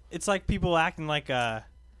 Yeah. It's like people acting like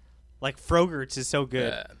Frogert's is so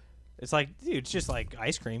good. Yeah. It's like, dude, it's just like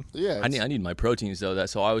ice cream. Yeah. I need my proteins though.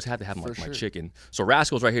 So I always have to have my sure. chicken. So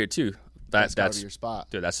Rascal's right here too. That's gotta be your spot.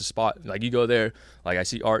 Dude, that's the spot. Like you go there, like I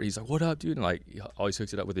see Art, he's like, "What up, dude?" And like he always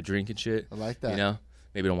hooks it up with a drink and shit. I like that. You know,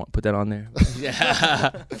 maybe don't want to put that on there.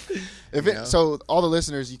 Yeah. So all the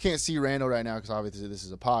listeners, you can't see Randall right now because obviously this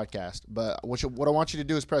is a podcast. But what I want you to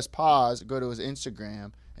do is press pause, go to his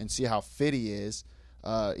Instagram, and see how fit he is.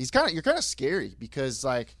 You're kind of scary because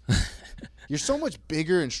like you're so much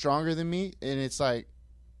bigger and stronger than me, and it's like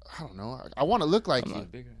I don't know. I want to look like you.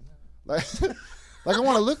 Not bigger than Like, that. like I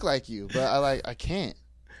want to look like you, but I can't.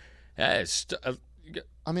 Yeah, it's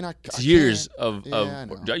can't. years of I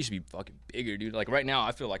know. I used to be fucking bigger, dude. Like right now,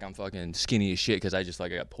 I feel like I'm fucking skinny as shit because I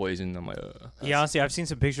got poisoned. I'm like, yeah, honestly, I've seen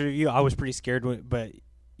some pictures of you. I was pretty scared, but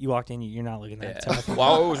you walked in, you're not looking that tough. Well, I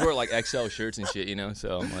always wear like XL shirts and shit, you know.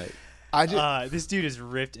 So I'm like, this dude is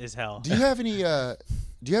ripped as hell. Do you have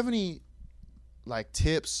any like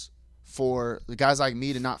tips for the guys like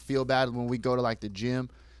me to not feel bad when we go to like the gym?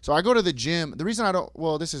 So I go to the gym. The reason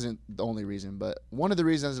this isn't the only reason, but one of the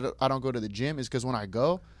reasons that I don't go to the gym is because when I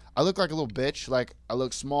go, I look like a little bitch. Like I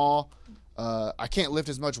look small. I can't lift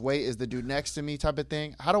as much weight as the dude next to me type of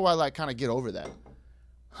thing. How do I like kind of get over that?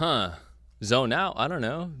 Zone out. I don't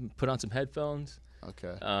know. Put on some headphones.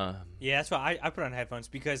 Okay. Yeah, that's why I put on headphones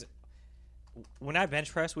because when I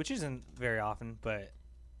bench press, which isn't very often, but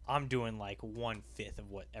I'm doing like 1/5 of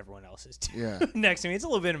what everyone else is doing next to me. It's a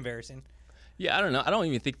little bit embarrassing. Yeah, I don't know. I don't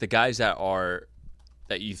even think the guys that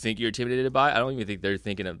you think you're intimidated by, I don't even think they're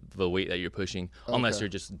thinking of the weight that you're pushing, unless they're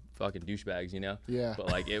just fucking douchebags, you know? Yeah.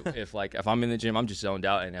 But like if I'm in the gym, I'm just zoned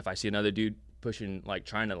out, and if I see another dude pushing, like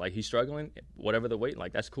trying to, like he's struggling, whatever the weight,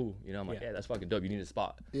 like that's cool, you know? I'm like, yeah, that's fucking dope. You need a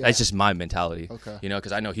spot. Yeah. That's just my mentality, you know?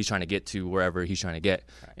 Because I know he's trying to get to wherever he's trying to get,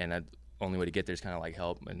 and only way to get there is kind of like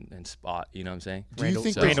help and spot. You know what I'm saying? Do you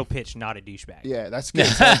think Randall Pitch, not a douchebag? Yeah, that's good.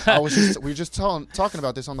 We were just talking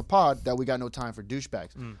about this on the pod that we got no time for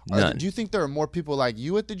douchebags. None. Do you think there are more people like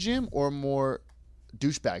you at the gym or more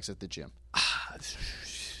douchebags at the gym?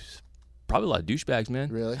 Probably a lot of douchebags, man.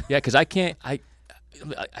 Really? Yeah, because I can't. I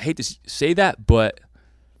hate to say that, but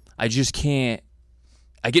I just can't.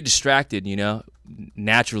 I get distracted,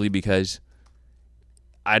 naturally because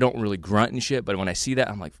I don't really grunt and shit. But when I see that,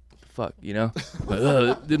 I'm like, fuck, this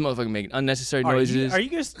motherfucker making unnecessary noises. Are you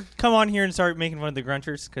guys come on here and start making fun of the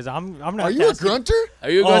grunters? Because I'm not. Are you a grunter? Are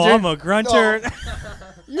you a grunter? Oh, I'm a grunter. No.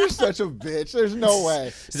 You're such a bitch. There's no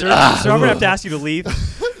way. So I'm gonna have to ask you to leave.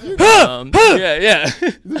 Yeah.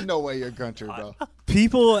 There's no way you're a grunter, bro.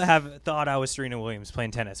 People have thought I was Serena Williams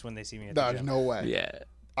playing tennis when they see me at the There's gym. no way. Yeah.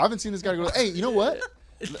 I haven't seen this guy go, hey, you know what?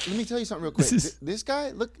 Let me tell you something real quick. This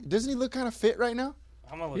guy, doesn't he look kind of fit right now?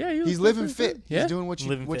 Yeah, He's living fit. Yeah. He's doing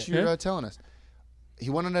what you're telling us. He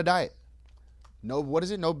went on a diet. What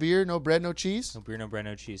is it? No beer, no bread, no cheese? No beer, no bread,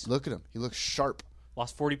 no cheese. Look at him. He looks sharp.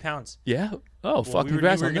 Lost 40 pounds. Yeah. Oh, fuck! We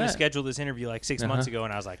Congrats were on going to that. schedule this interview like 6 months ago,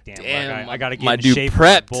 and I was like, damn, I got to get my in dude shape.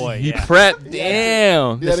 prepped. Boy, He yeah. prepped.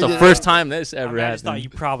 Damn. That's the first time this ever I happened. just thought you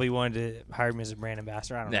probably wanted to hire me as a brand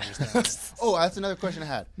ambassador. I don't understand. Oh, that's another question I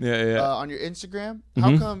had. Yeah. On your Instagram,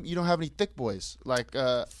 how come you don't have any thick boys? Like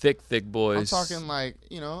thick boys. I'm talking like,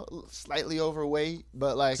 slightly overweight,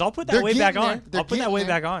 but like So I'll put that they're weight back getting on. there. I'll put that weight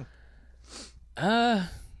back on.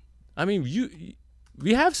 I mean,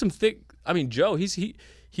 we have some thick. I mean, Joe,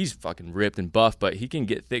 he's fucking ripped and buff, but he can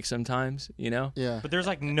get thick sometimes, Yeah. But there's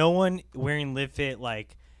like no one wearing Live Fit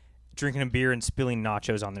like drinking a beer and spilling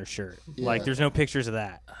nachos on their shirt. Yeah. Like there's no pictures of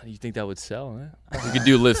that. You think that would sell? Huh? You could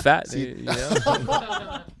do Live Fat. Hey,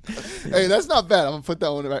 that's not bad. I'm gonna put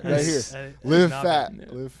that one right here. Live not fat.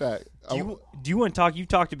 bad. Live fat. Do you want to talk? You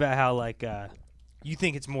talked about how like you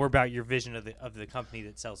think it's more about your vision of the company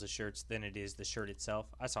that sells the shirts than it is the shirt itself.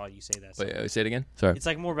 I saw you say that. Wait, say it again. Sorry. It's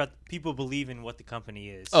like more about people believe in what the company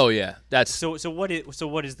is. Oh yeah, that's So what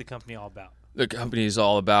is the company all about? the company is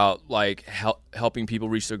all about like helping people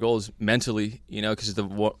reach their goals mentally, because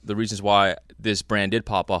the reasons why this brand did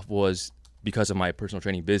pop off was because of my personal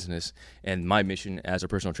training business, and my mission as a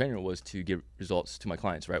personal trainer was to give results to my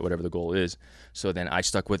clients, right? Whatever the goal is. So then I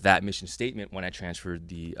stuck with that mission statement when I transferred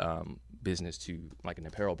the business to like an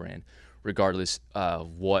apparel brand, regardless of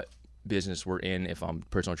what business we're in. If I'm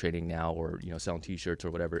personal training now or selling T-shirts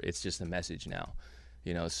or whatever, it's just a message now.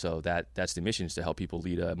 So that's the mission, is to help people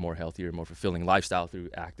lead a more healthier, more fulfilling lifestyle through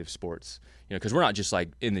active sports. Because we're not just like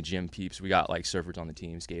in the gym peeps. We got like surfers on the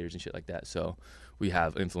team, skaters and shit like that. So we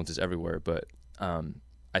have influences everywhere. But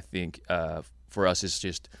I think for us, it's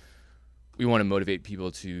just we want to motivate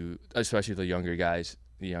people to, especially the younger guys,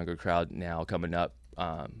 the younger crowd now coming up,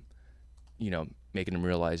 making them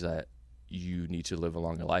realize that you need to live a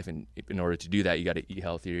longer life, and in order to do that, you got to eat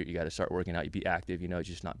healthier. You got to start working out. You be active.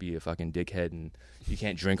 Just not be a fucking dickhead, and you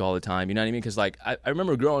can't drink all the time. You know what I mean? Because like I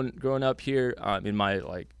remember growing up here in my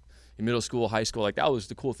in middle school, high school, like that was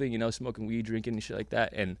the cool thing. Smoking weed, drinking, and shit like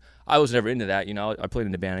that. And I was never into that. I played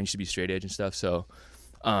in the band. I used to be straight edge and stuff. So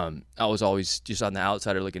I was always just on the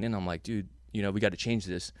outsider looking in. I'm like, dude, we got to change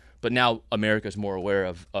this. But now America's more aware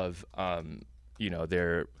of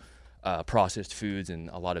their processed foods and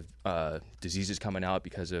a lot of diseases coming out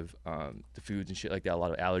because of the foods and shit like that. A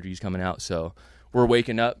lot of allergies coming out. So we're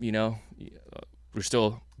waking up. We're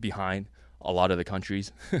still behind a lot of the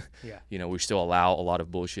countries. Yeah. We still allow a lot of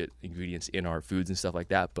bullshit ingredients in our foods and stuff like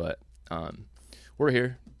that. But we're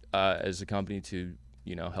here as a company to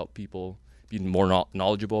help people be more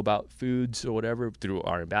knowledgeable about foods or whatever through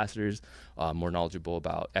our ambassadors, more knowledgeable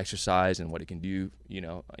about exercise and what it can do in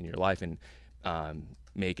your life, and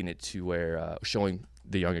making it to where showing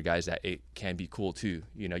the younger guys that it can be cool too.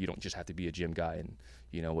 You don't just have to be a gym guy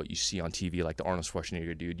and what you see on TV, like the Arnold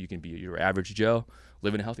Schwarzenegger dude. You can be your average Joe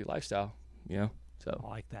living a healthy lifestyle. So I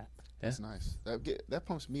like that. That's nice. That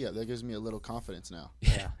pumps me up. That gives me a little confidence now.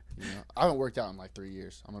 Yeah. I haven't worked out in like 3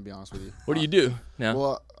 years. I'm gonna be honest with you. What do you do now?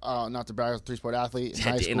 Well, not to brag, I was a 3-sport athlete in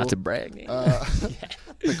high school. Not to brag.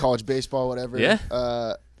 Played college baseball, whatever. Yeah.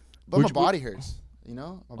 But my body hurts. My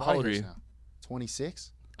How body old are hurts you? now.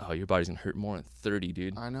 26. Oh, your body's gonna hurt more than 30,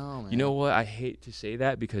 dude. I know, man. You know what? I hate to say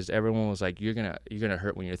that because everyone was like, "You're gonna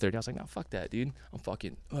hurt when you're 30." I was like, "No, fuck that, dude. I'm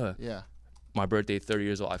fucking." Yeah. My birthday, 30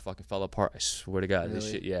 years old, I fucking fell apart. I swear to God, this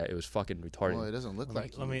Really? shit. Yeah, it was fucking retarded. Well, it doesn't look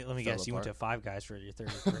like. Let me fell guess. You went to apart. Five Guys for your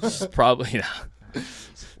 30th birthday. Probably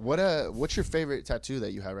not. What's your favorite tattoo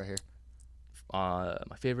that you have right here?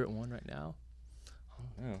 My favorite one right now.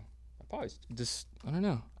 I don't know. I don't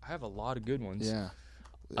know. I have a lot of good ones. Yeah.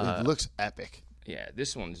 It looks epic. Yeah,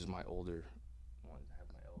 this one is my older one. I have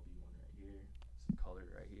my LB one right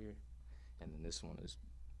and then this one is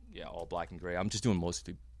all black and gray. I'm just doing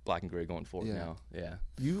mostly black and gray going forward now. Yeah.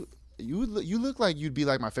 You look like you'd be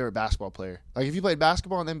like my favorite basketball player. Like if you played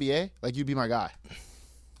basketball in the NBA, like you'd be my guy.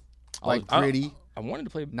 Like gritty. I wanted to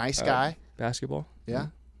play nice guy basketball. Yeah.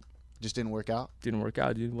 Just didn't work out. Didn't work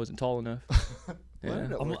out, dude. Wasn't tall enough. Yeah.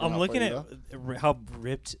 I'm looking at how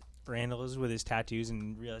ripped Randall is with his tattoos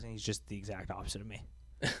and realizing he's just the exact opposite of me.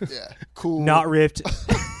 Yeah. Cool. Not ripped.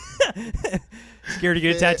 Scared to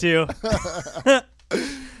get a tattoo.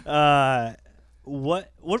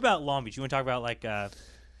 What about Long Beach? You want to talk about like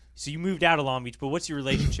so you moved out of Long Beach, but what's your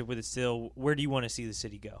relationship with it still? Where do you want to see the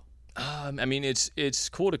city go? I mean, it's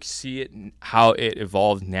cool to see it how it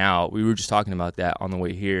evolved now. We were just talking about that on the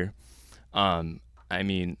way here. I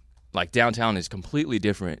mean, like downtown is completely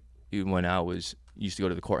different. Even when I used to go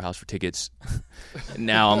to the courthouse for tickets.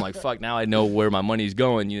 Now I'm like, fuck. Now I know where my money's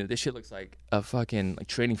going. You know, this shit looks like a fucking like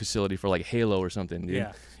training facility for like Halo or something, dude.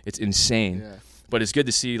 Yeah. It's insane. Yeah. But it's good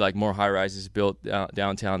to see like more high rises built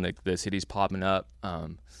downtown. The city's popping up.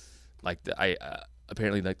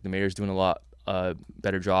 Apparently like the mayor's doing a lot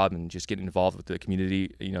better job and just getting involved with the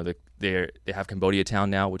community. You know, they have Cambodia Town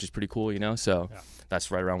now, which is pretty cool. You know, so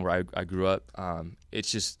that's right around where I grew up.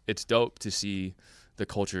 It's dope to see the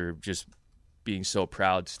culture just being so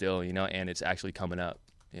proud still. You know, and it's actually coming up.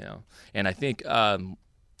 You know, and I think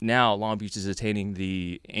now Long Beach is attaining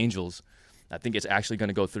the Angels. I think it's actually going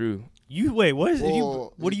to go through. What is it?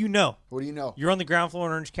 What do you know? What do you know? You're on the ground floor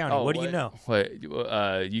in Orange County. What do you know? What,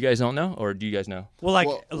 you guys don't know, or do you guys know? Well,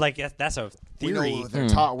 that's a theory. We know they're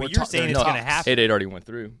but you're saying it's going to happen. It already went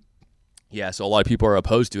through. Yeah, so a lot of people are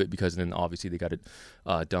opposed to it because then obviously they got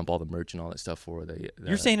to dump all the merch and all that stuff for the.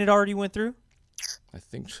 You're saying it already went through? I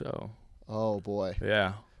think so. Oh boy.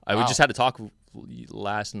 Yeah, we just had to talk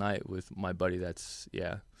last night with my buddy.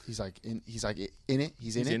 He's in it.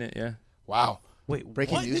 He's in it. Yeah. Wow. Wait,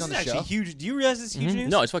 breaking what? news This on is the actually show? huge. Do you realize this is huge news?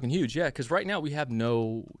 No, it's fucking huge. Yeah, because right now we have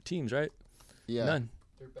no teams, right? Yeah. None.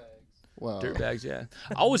 Well, Dirtbags, yeah.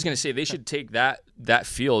 I was gonna say they should take that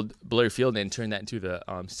field, Blair Field, and turn that into the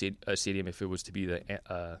stadium if it was to be the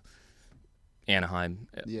Anaheim,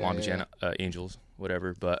 Long Beach Angels,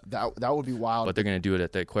 whatever. But that would be wild. But they're gonna do it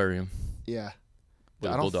at the aquarium. Yeah.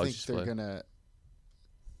 where I the don't Bulldogs think they're play. gonna.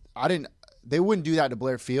 They wouldn't do that to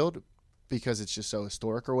Blair Field because it's just so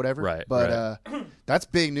historic or whatever. Right. But that's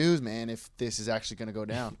big news, man. If this is actually gonna go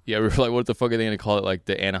down. Yeah, we're like, what the fuck are they gonna call it? Like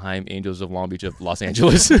the Anaheim Angels of Long Beach of Los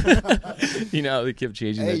Angeles? You know, they keep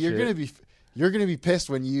changing. Hey, that you're shit. gonna be pissed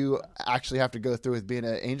when you actually have to go through with being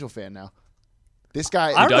an Angel fan now. This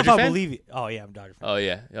guy. I don't know if Dodger I fan? believe it. Oh yeah, I'm a Dodger fan. Oh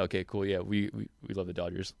yeah. Okay. Cool. Yeah. We love the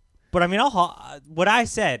Dodgers. But I mean, what I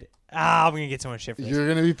said. I'm gonna get so much shit for this. You're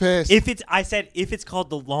gonna be pissed. If it's called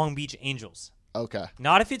the Long Beach Angels. Okay.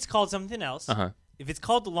 Not if it's called something else. Uh huh. If it's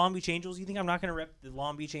called the Long Beach Angels, you think I'm not gonna rep the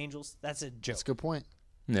Long Beach Angels? That's a joke. That's a good point.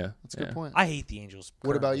 Yeah. That's a good point. I hate the Angels.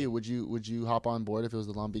 What about currently. you? Would you hop on board if it was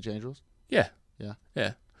the Long Beach Angels? Yeah. Yeah.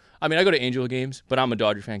 Yeah. I mean, I go to Angel games, but I'm a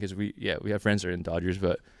Dodger fan because we have friends that are in Dodgers,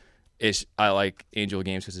 but I like Angel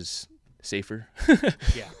games because it's safer.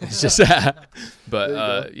 Yeah. It's just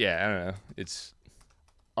but yeah, I don't know. It's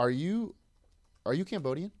Are you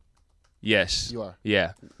Cambodian? yes. You are.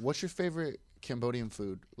 Yeah. What's your favorite Cambodian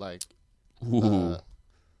food? Like, Ooh.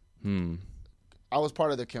 I was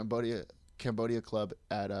part of the Cambodia club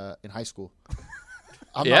at in high school.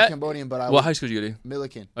 I'm Yeah? not Cambodian, but What high school did you go to?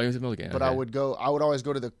 Milliken. Oh, you went to Milliken. But okay. I would always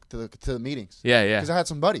go to the meetings. Yeah, yeah. Because I had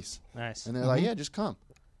some buddies, Nice. and they're like, "Yeah, just come."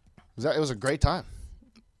 It was a great time.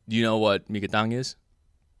 Do you know what migatang is?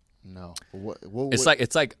 No, It's like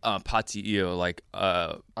patiio, like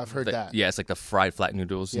I've heard that. Yeah, it's like the fried flat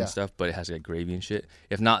noodles Yeah. and stuff, but it has like gravy and shit.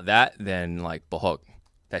 If not that, then like bahok,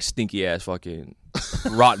 that stinky ass fucking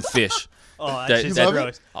rotten fish. Oh, that That- shit's that-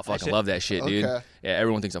 gross. I fucking love that shit, dude. Okay. Yeah,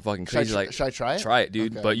 everyone thinks I'm fucking crazy. Should I try it? Try it,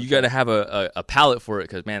 dude. Okay, But you gotta have a palate for it,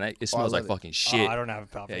 because man, it smells love like it. fucking shit. Oh, I don't have a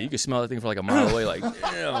problem. Yeah, you can smell that thing for like a mile away. Like,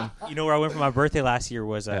 damn. You know where I went for my birthday last year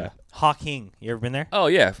was Ha King. You ever been there? Oh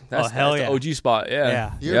yeah, that's hell the yeah. OG spot. Yeah.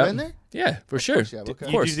 Yeah. You Yep. ever been there? Yeah, for sure. you have, okay.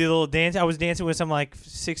 Of You course. do the little dance. I was dancing with some like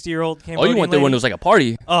 60-year-old Oh, Cambodian you went there when lady. it was like a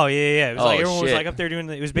party. Oh yeah. It was like Oh, everyone was shit. like up there doing.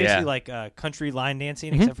 It was basically Yeah. like country line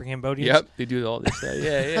dancing, except for Cambodians. Yep, they do all this stuff.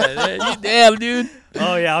 Yeah. Damn, dude.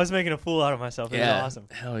 Oh yeah, I was making a fool out of myself. It was awesome.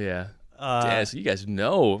 Hell yeah. Uh, Yeah, so you guys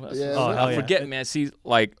know. That's- Yeah. Oh, hell I yeah. forget, man. See,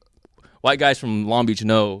 like, white guys from Long Beach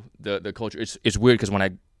know the culture. It's weird because when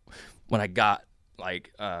I got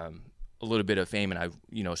like a little bit of fame and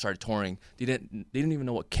I started touring, they didn't even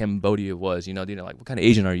know what Cambodia was. They didn't like, what kind of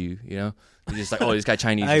Asian are you? They're just like, oh, this guy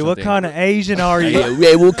Chinese. Hey, or what something. kind of Asian are you?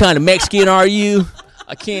 Yeah, what kind of Mexican are you?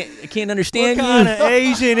 I can't understand What kind you. of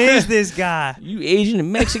Asian is this guy? You Asian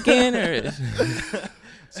and Mexican or?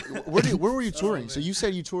 Where were you touring? So you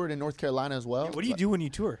said you toured in North Carolina as well. What do you do when you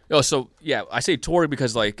tour? Oh, so yeah, I say tour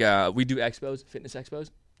because like we do expos, fitness expos.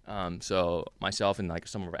 So myself and like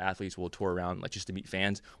some of our athletes will tour around like just to meet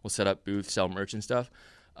fans. We'll set up booths, sell merch and stuff.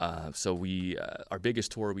 So we our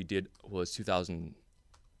biggest tour we did was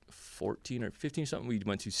 2014 or 15 or something. We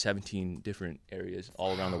went to 17 different areas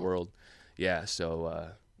all around the world. Yeah. So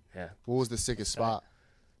yeah. What was the sickest spot?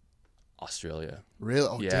 Australia. Really?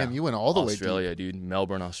 Oh, Yeah. damn! You went all the way. Australia, dude.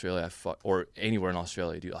 Melbourne, Australia. Or anywhere in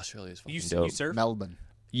Australia, dude. Australia is fucking You dope. surf? Melbourne.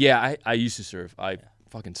 Yeah, I used to surf. I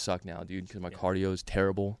fucking suck now, dude, because my cardio is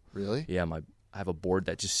terrible. Really? Yeah, I have a board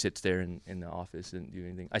that just sits there in the office and do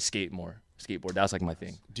anything. I skate more. Skateboard. That's like my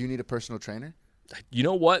thing. Do you need a personal trainer? You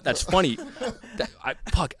know what? That's funny. I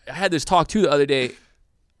had this talk too the other day.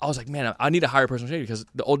 I was like, man, I need to hire a personal trainer because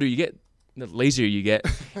the older you get, the lazier you get,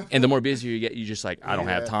 and the more busier you get, you just like, I don't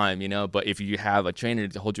have time, you know. But if you have a trainer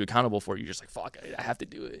to hold you accountable for it, you're just like, fuck, I have to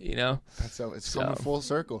do it, you know. It's coming full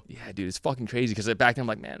circle. Yeah, dude, it's fucking crazy because back then I'm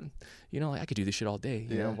like, man, you know, like, I could do this shit all day.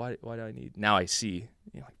 You know, why do I need? Now I see,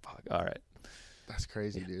 you know, like, fuck, all right. That's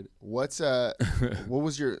crazy, dude. What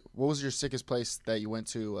was your sickest place that you went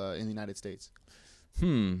to in the United States?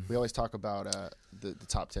 We always talk about the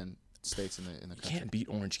top 10 states in the You country. can't beat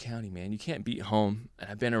Orange County, man. You can't beat home. And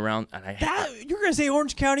I've been around, and You're gonna say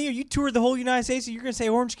Orange County? Or you toured the whole United States, and you're gonna say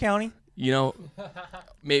Orange County? you know,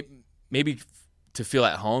 maybe to feel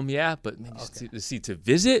at home, yeah, but maybe just to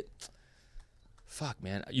visit. Fuck,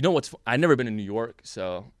 man. You know what's? I've never been to New York,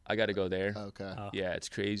 so I got to go there. Okay. Yeah, it's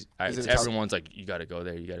crazy. Is it a top- Everyone's like, you got to go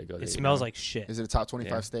there. You got to go there. It you smells know? like shit. Is it a top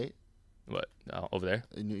 25 state What over there?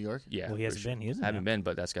 in New York? Yeah. Well, he for hasn't sure. been. He isn't. I haven't been,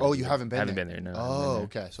 but that's got. Oh, you haven't been haven't there? been there. No. Oh,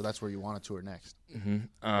 okay. So that's where you want to tour next. Mm-hmm. Okay.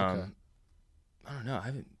 I don't know. I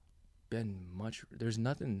haven't been much. There's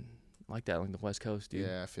nothing like that on the West Coast, dude.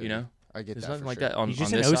 Yeah, I feel you you. know. I get There's that nothing for like sure. that on He's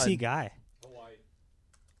just on an this OC side. guy.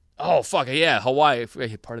 Oh fuck yeah, Hawaii,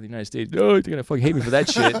 part of the United States. No, they're gonna fucking hate me for that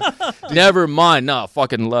shit. Never mind. No,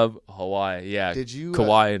 fucking love Hawaii. Yeah. Did you,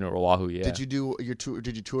 Kauai and Oahu? Yeah. Did you do your tour?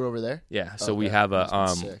 Did you tour over there? Yeah. So we Okay, have that's a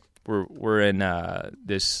been sick. we're in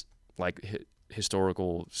this like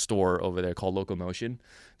historical store over there called Locomotion.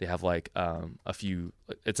 They have like a few.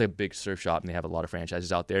 It's a big surf shop, and they have a lot of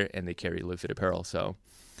franchises out there, and they carry Live Fit apparel. So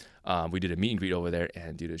we did a meet and greet over there,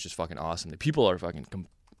 and dude, it was just fucking awesome. The people are fucking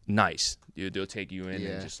nice, dude. They'll take you in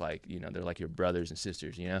and just like, you know, they're like your brothers and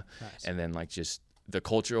sisters, you know. Nice. And then like just the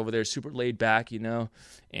culture over there is super laid back, you know,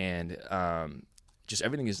 and just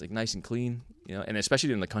everything is like nice and clean, you know. And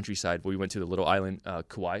especially in the countryside, we went to the little island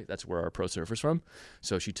Kauai. That's where our pro surfer's from.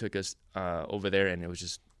 So she took us over there, and it was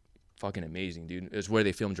just fucking amazing, dude. It was where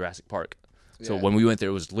they filmed Jurassic Park. So when we went there,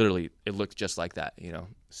 it was literally, it looked just like that, you know,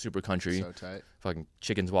 super country. So tight. Fucking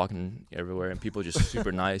chickens walking everywhere, and people just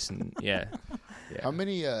super nice, and yeah. How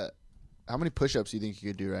many push-ups do you think you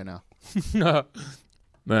could do right now? Man,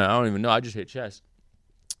 I don't even know. I just hit chest.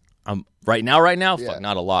 Right now, Yeah. fuck,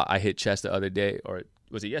 not a lot. I hit chest the other day, or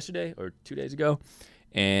was it yesterday or 2 days ago?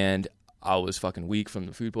 And I was fucking weak from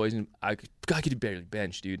the food poisoning. I could barely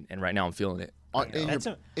bench, dude. And right now I'm feeling it.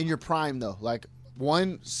 In your prime though, like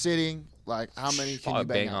one sitting, like how many can you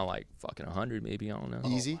bang on out? like fucking 100, maybe. I don't know.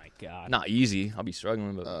 Easy? Oh my god. Not easy. I'll be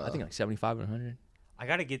struggling, but I think like 75 and 100. I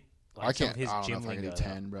gotta get. Like, I some can't. of his I don't know gym if I can do lingo,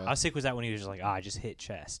 10, bro. How sick was that when he was just like, I just hit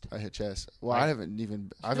chest. I hit chest. Well, I haven't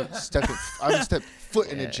stepped foot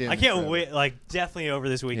in the gym. I can't forever. wait. Like definitely over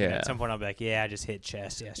this weekend Yeah. at some point I'll be like, yeah, I just hit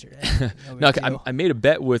chest yesterday. No, I made a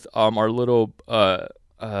bet with our little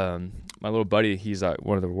my little buddy. He's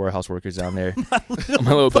one of the warehouse workers down there.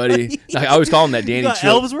 my little buddy. I always call him that. Danny. You got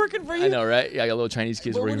Chill. elves working for you? I know, right? Yeah, I got little Chinese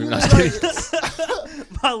kids But when working. you For me. look like-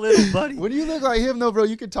 My little buddy. When you look like him, though, bro,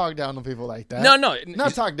 you can talk down to people like that. No,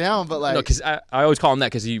 Not talk down, but like. no, because I always call him that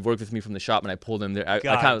because he worked with me from the shop, and I pulled him there. I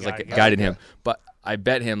kind of was like guided him, but I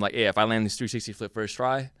bet him like, hey, if I land this 360 flip first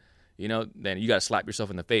try, you know, then you gotta slap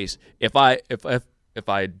yourself in the face. If I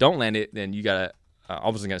don't land it, then you gotta. I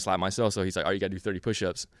wasn't gonna slap myself, so he's like, oh, you gotta do 30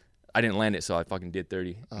 push-ups. I didn't land it, so I fucking did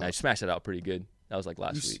 30, and I smashed it out pretty good. That was like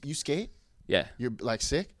last week. You skate? Yeah. You're like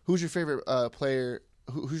sick? Who's your favorite player?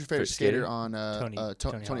 Who's your favorite skater skater? on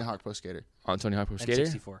Tony Hawk Pro Skater? On Tony Hawk Pro Skater,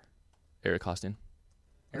 N64. Eric Costin.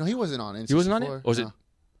 No, he wasn't on N64. He wasn't on it? Or was No. it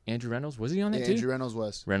Andrew Reynolds? Was he on it too? Andrew Reynolds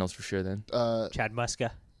was. Reynolds for sure then. Chad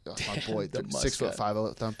Muska. My boy, The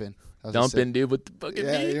 6'5" thumping. That was Dumping sick. dude with the fucking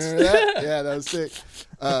Yeah, you beats. remember that? Yeah, that was sick.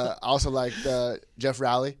 Also like Jeff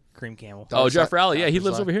Rowley. Cream Camel. Oh, Dark Jeff Side- Rowley. Yeah, he Dark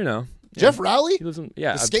lives Side. over here now. Yeah. Jeff Rowley? He lives in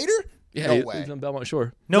The skater? Yeah, No he way. lives on Belmont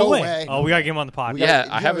Shore. No No way. way. Oh, we gotta get him on the pod. Yeah,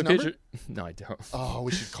 you I have have a a number? picture. No, I don't. Oh,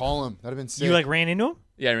 we should call him. That'd have been sick. You like ran into him?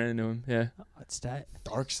 Yeah, I ran into him. Yeah. That's tight.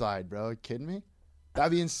 Dark Side, bro. You kidding me?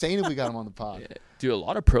 That'd be insane if we got him on the pod. Dude, a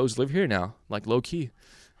lot of pros live here now, like low key.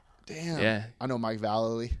 Damn. Yeah. I know Mike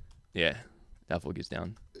Vallely. Yeah, that fool gets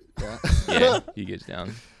down. Yeah. Yeah, he gets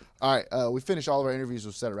down. All right. We finished all of our interviews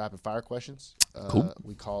with a set of rapid fire questions. Cool.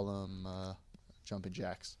 We call them jumping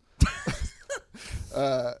jacks.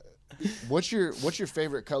 What's your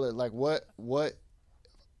favorite color? Like what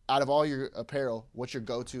out of all your apparel, what's your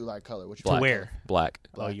go-to like color? What's your Black. wear? Black.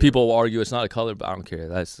 Black. People will argue it's not a color, but I don't care.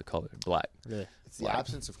 That's the color. Black. Really? It's the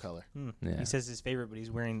absence of color. Yeah. He says his favorite, but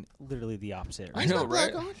he's wearing literally the opposite. I Right? know, Got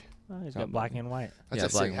black right? on? Oh, he's got black and white. That's Yeah, a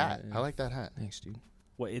black sick and hat. white, yeah. I like that hat. Thanks, dude.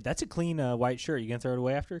 What? That's a clean white shirt. You gonna throw it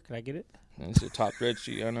away after? Can I get it? It's a top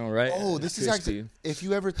Reggie. I know, right? Oh, this is actually. If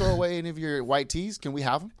you ever throw away any of your white tees, can we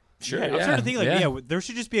have them? Sure. Yeah, I'm trying to think like there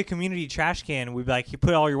should just be a community trash can. We'd be like, you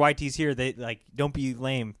put all your white tees here. They like don't be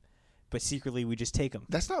lame, but secretly we just take them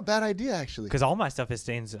That's not a bad idea, actually. because all my stuff has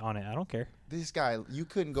stains on it. I don't care. This guy, you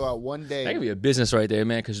couldn't go out one day. That could be a business right there,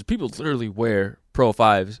 man, because people literally wear Pro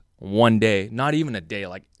 5s one day, not even a day,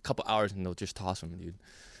 like a couple hours, and they'll just toss them, dude.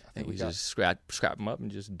 And we you got- just scrap them up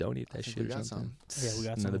and just donate that think shit we or got something. Yeah, we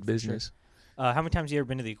got Another something for business. How many times have you ever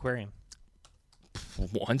been to the aquarium?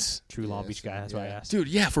 Once. True Long Beach guy. That's why I asked. Dude,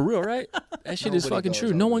 yeah, for real, right? That shit is Nobody fucking goes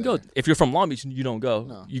true. No over one there. goes. If you're from Long Beach, you don't go.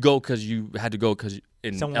 No. You go because you had to go because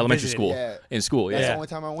in Someone elementary visited. school. Yeah. In school, That's yeah. the only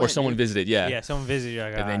time I went. Or someone dude. visited, yeah. Yeah, someone visited you.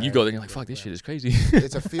 Like, And then "Ah, you go there and you're like, fuck, this shit is crazy.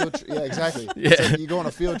 It's a field trip. Yeah, exactly. Yeah. It's like you go on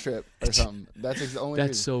a field trip or something. That's the only That's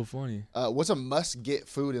reason. so funny. What's a must-get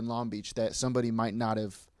food in Long Beach that somebody might not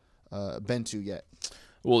have been to yet?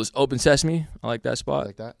 Well, it's Open Sesame. I like that spot. I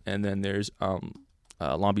like that. And then there's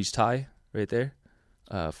Long Beach Thai right there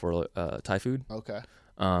for Thai food. Okay.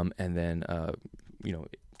 And then,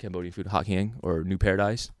 Cambodian food, Hoc Hang or New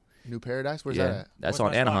Paradise. New Paradise? Where's yeah, that at? that's what's on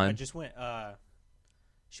my spot? I Anaheim. just went.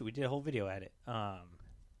 Shoot, we did a whole video at it.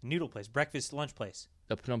 Noodle place, breakfast, lunch place.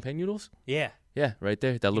 The Phnom Penh noodles? Yeah. Yeah, right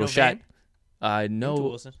there. That little know shack. Van? I Into know.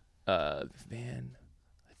 Wilson. Van.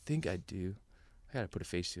 I think I do. I gotta put a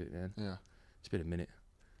face to it, man. Yeah. It's been a minute.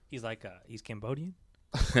 He's like, he's Cambodian.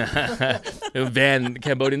 Van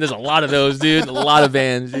Cambodian. There's a lot of those, dude. A lot of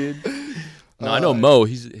vans, dude. No, I know Mo.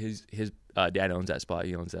 His dad owns that spot.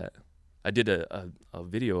 He owns that. I did a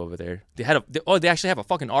video over there. They actually have a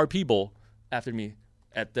fucking RP bowl after me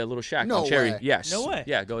at the little shack No on Cherry. way. Yes. No way.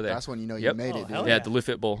 Yeah, go there. That's when you know you Yep. made Oh, it, dude. hell Yeah, yeah. the Lift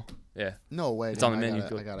Fit Bowl. Yeah. No way. It's on the damn,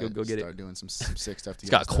 menu. I gotta Go get it. start doing some sick stuff to It's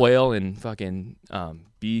get got stuff. quail and fucking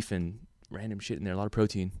beef and random shit in there. A lot of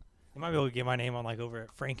protein. You might be able to get my name on like over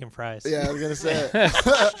at Frank and Fries. Yeah, I was gonna say it.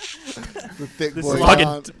 The thick boy Fucking,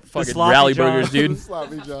 John. fucking sloppy rally John. burgers, dude.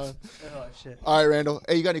 Sloppy John. Oh shit. All right, Randall.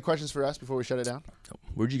 Hey, you got any questions for us before we shut it down?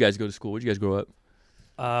 Where'd you guys go to school? Where'd you guys grow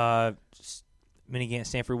up? Minigant,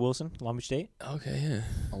 Stanford, Wilson, Long Beach State. Okay, yeah.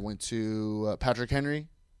 I went to Patrick Henry,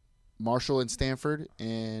 Marshall and Stanford,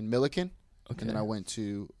 and Millikan. Okay. And then I went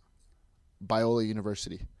to Biola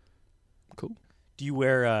University. Cool. Do you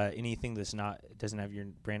wear anything that's doesn't have your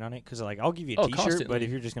brand on it? Because like I'll give you a Oh, T-shirt, constantly. but if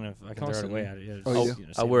you're just gonna fucking throw it Constantly. away, yeah, Oh, just, you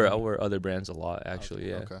do? I wear other brands a lot, actually.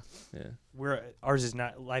 Yeah. Okay. Yeah. Ours is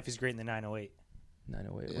not. Life is great in the 908.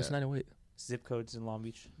 908. What's Yeah. 908? Zip codes in Long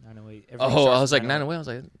Beach, 908. Everything Oh, starts I was with like 908. I was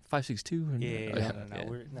like 562. And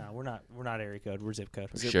Yeah, we're not area code. We're zip code.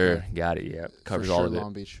 Sure, got it. Yeah, covers For all sure, of it.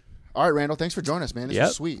 Long Beach. All right, Randall. Thanks for joining us, man. This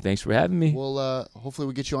was sweet. Thanks for having me. Well, hopefully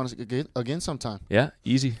we get you on again sometime. Yeah,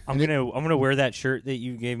 easy. I'm gonna wear that shirt that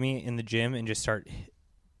you gave me in the gym and just start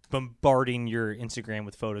bombarding your Instagram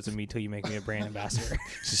with photos of me till you make me a brand ambassador.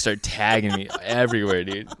 Just start tagging me everywhere,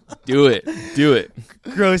 dude. Do it.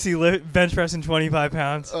 Grossy bench pressing 25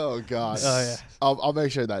 pounds. Oh God. Oh yeah. I'll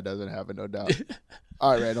make sure that doesn't happen. No doubt.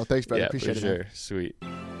 All right, Randall. Thanks, brother. Yeah, Appreciate for it. man. sure. Sweet.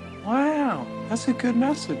 Wow, that's a good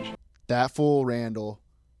message. That fool Randall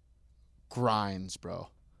grinds, bro.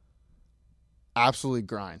 Absolutely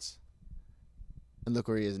grinds. And look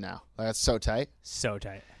where he is now. Like, that's so tight. So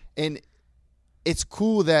tight. And it's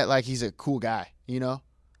cool that like he's a cool guy, you know?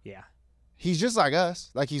 Yeah. He's just like us.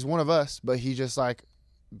 Like he's one of us, but he just like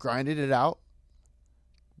grinded it out,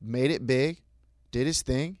 made it big, did his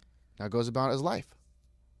thing, now goes about his life.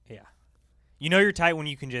 Yeah. You know you're tight when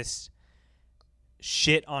you can just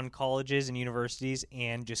shit on colleges and universities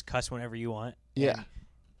and just cuss whenever you want. Yeah.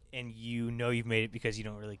 And you know you've made it because you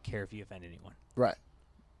don't really care if you offend anyone. Right.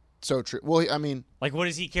 So true. Well, I mean, Like, what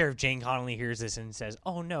does he care if Jane Connolly hears this and says,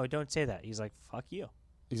 "Oh no, don't say that"? He's like, "Fuck you."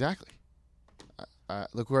 exactly.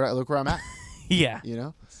 Look where I'm at. Yeah. You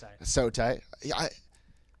know, Sorry. so tight. Yeah,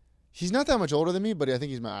 he's not that much older than me, but I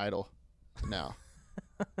think he's my idol now.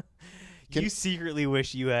 You secretly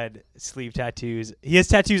wish you had sleeve tattoos. He has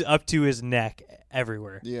tattoos up to his neck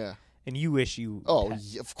everywhere, Yeah. and you wish you. Oh, had-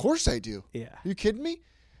 yeah, of course I do. yeah. Are you kidding me?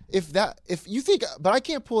 If you think, but I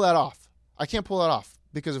can't pull that off. I can't pull that off.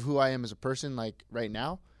 because of who I am as a person, like right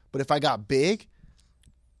now. But if I got big,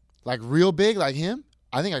 like real big, like him,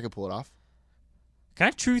 I think I could pull it off. Can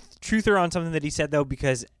I truther on something that he said though?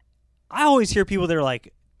 Because I always hear people that are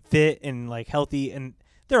like fit and like healthy, and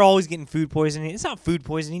they're always getting food poisoning. It's not food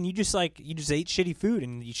poisoning. You just ate shitty food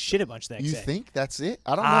and you shit a bunch the next You day. think that's it?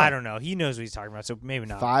 I don't know. I don't know. He knows what he's talking about, so maybe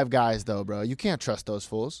not. 5 guys though, bro. You can't trust those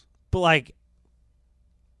fools. But like,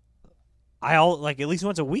 at least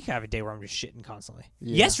once a week I have a day where I'm just shitting constantly.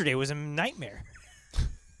 Yeah. Yesterday was a nightmare.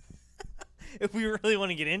 If we really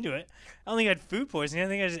want to get into it, I don't think I had food poisoning. I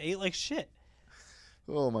think I just ate like shit.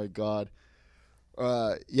 Oh my god.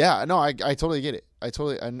 Yeah, no, I totally get it. I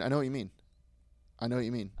know what you mean. I know what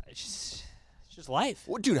you mean. It's just life.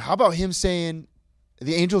 Well, dude, how about him saying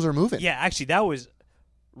the Angels are moving? Yeah, actually, that was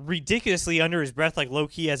ridiculously under his breath, like low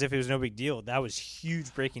key, as if it was no big deal. That was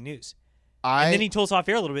huge breaking news. And then he told us off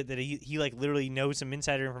air a little bit that he like literally knows some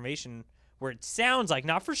insider information where it sounds like,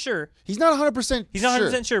 not for sure. He's not 100%. He's not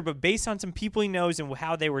 100% sure, but based on some people he knows and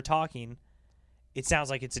how they were talking, it sounds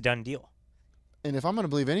like it's a done deal. And if I'm going to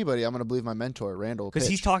believe anybody, I'm going to believe my mentor, Randall. Because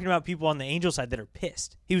he's talking about people on the Angel side that are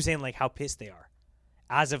pissed. He was saying like how pissed they are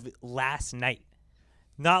as of last night.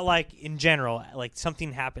 Not like in general, like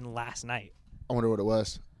something happened last night. I wonder what it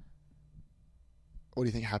was. What do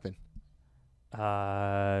you think happened?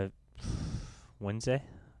 Wednesday?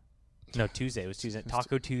 No, Tuesday. It was Tuesday.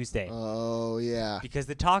 Taco Tuesday. Oh, yeah. Because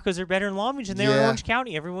the tacos are better in Long Beach and they're in Orange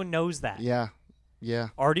County. Everyone knows that. Yeah.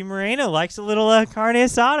 Artie Moreno likes a little carne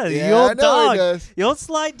asada. Yeah, the old I know dog. he does. The old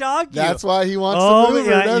slight dog. That's why he wants to move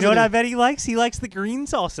her, yeah. You doesn't know what he? I bet he likes? He likes the green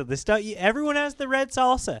salsa. The stuff. Everyone has the red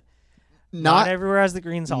salsa. Not everywhere has the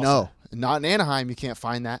green salsa. No. Not in Anaheim. You can't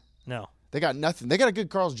find that. No. They got nothing. They got a good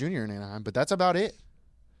Carl's Jr. in Anaheim, but that's about it.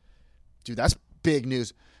 Dude, that's big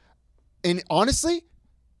news. And honestly,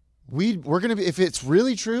 we're going to be, if it's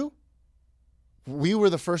really true, we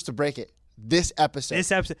were the first to break it. This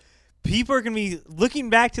episode. People are going to be looking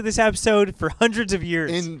back to this episode for hundreds of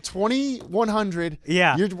years. In 2100,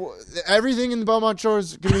 yeah, everything in the Belmont Shore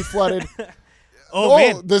is going to be flooded. Oh,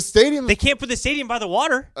 man. The stadium. They can't put the stadium by the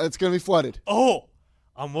water. It's going to be flooded. Oh,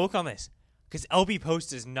 I'm woke on this. Because LB Post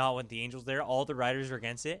does not want the Angels there. All the writers are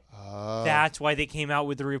against it. That's why they came out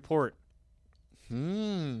with the report.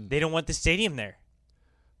 They don't want the stadium there.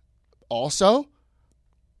 Also,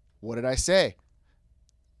 what did I say?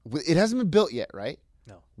 It hasn't been built yet, right?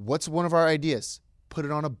 No. What's one of our ideas? Put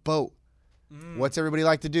it on a boat. What's everybody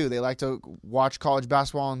like to do? They like to watch college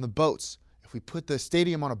basketball on the boats. If we put the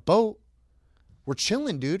stadium on a boat, we're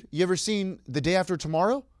chilling, dude. You ever seen The Day After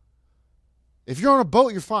Tomorrow? If you're on a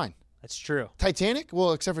boat, you're fine. That's true. Titanic?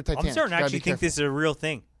 Well, except for Titanic. I'm starting to actually think this is a real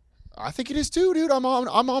thing. I think it is too, dude. I'm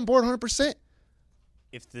on board 100%.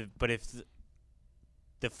 If the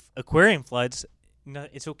aquarium floods, no,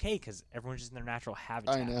 it's okay because everyone's just in their natural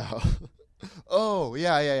habitat. I know. Oh,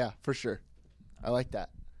 yeah, for sure. I like that.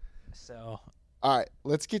 So, all right,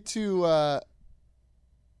 let's get to. I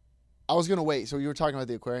was gonna wait. So you were talking about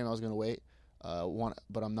the aquarium. I was gonna wait.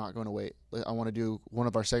 But I'm not going to wait. I want to do one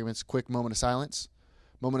of our segments. Quick moment of silence.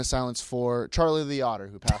 Moment of silence for Charlie the Otter,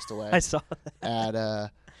 who passed away. I saw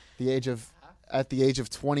that. At the age of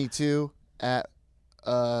 22 at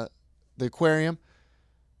the aquarium.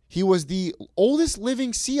 He was the oldest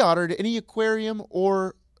living sea otter to any aquarium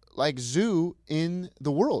or like zoo in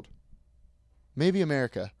the world. Maybe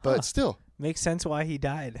America, but still. Makes sense why he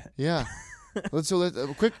died. Yeah. Let's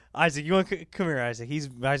quick. Isaac, you want to come here, Isaac?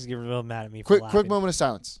 Isaac's getting real mad at me. Quick moment of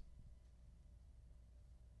silence.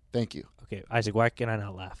 Thank you. Okay, Isaac, why can I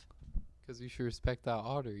not laugh? Because you should respect that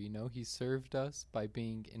otter. You know, he served us by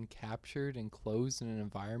being captured and closed in an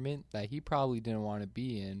environment that he probably didn't want to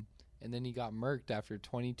be in, and then he got murked after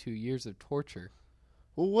 22 years of torture.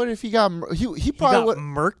 Well, what if he got? He probably got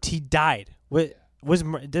murked. He died. What was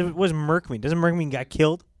murk mean? Doesn't murk mean got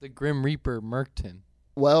killed? The Grim Reaper murked him.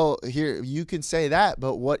 Well, here you can say that,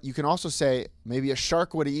 but what you can also say, maybe a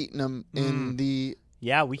shark would have eaten him in the.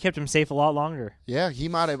 Yeah, we kept him safe a lot longer. Yeah, he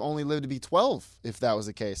might have only lived to be 12 if that was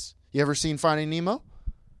the case. You ever seen Finding Nemo?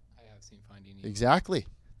 I have seen Finding Nemo. Exactly.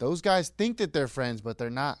 Those guys think that they're friends, but they're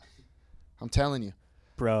not. I'm telling you.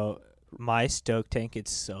 Bro, my stoke tank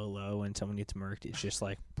gets so low when someone gets murked. It's just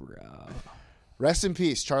like, bro. Rest in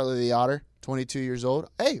peace, Charlie the Otter, 22 years old.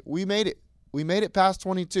 Hey, we made it. We made it past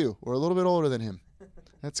 22. We're a little bit older than him.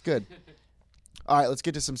 That's good. All right, let's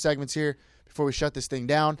get to some segments here before we shut this thing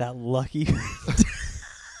down. That lucky.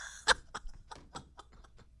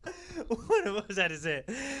 What was that to say?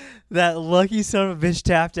 That lucky son of a bitch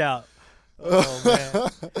tapped out. Oh, man.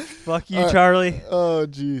 Fuck you, Charlie. Oh,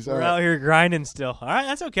 jeez. We're out here grinding still. All right,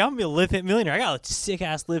 that's okay. I'm going to be a Live Fit millionaire. I got a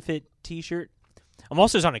sick-ass Live Fit t-shirt. I'm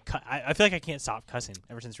also just on a cut. I feel like I can't stop cussing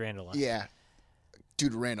ever since Randall left. Yeah.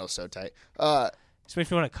 Dude, Randall's so tight. This makes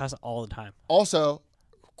me want to cuss all the time. Also,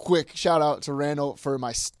 quick shout out to Randall for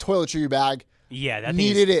my toiletry bag. Yeah, that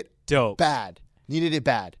Needed thing is it dope. bad. Needed it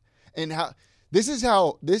bad. And this is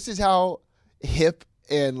how hip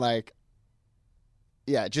and like,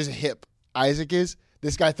 yeah, just hip Isaac is.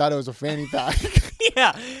 This guy thought it was a fanny pack.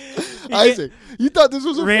 Yeah. Isaac, you thought this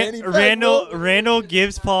was a fanny pack, Randall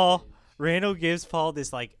gives Paul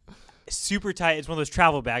this like super tight. It's one of those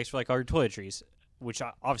travel bags for like all your toiletries, which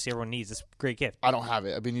obviously everyone needs. This great gift. I don't have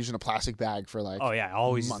it. I've been using a plastic bag for like Oh yeah,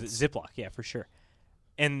 always months. Ziploc. Yeah, for sure.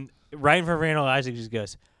 And right in front of Randall, Isaac just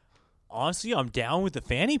goes, "Honestly, I'm down with the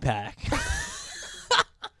fanny pack."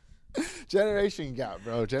 Generation gap,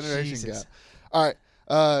 bro. Generation Jesus. gap. All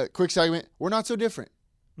right. Quick segment. We're not so different.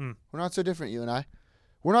 Mm. We're not so different, you and I.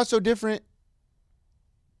 We're not so different.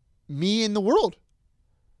 Me and the world.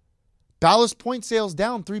 Ballast Point sales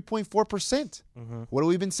down 3.4%. Mm-hmm. What have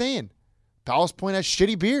we been saying? Ballast Point has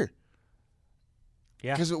shitty beer.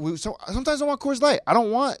 Yeah. Because sometimes I want Coors Light. I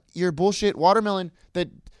don't want your bullshit watermelon that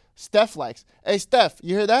Steph likes. Hey, Steph,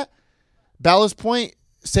 you hear that? Ballast Point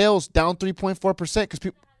sales down 3.4% because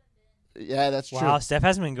people. Yeah, that's true. Wow, Steph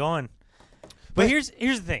hasn't been going. But here's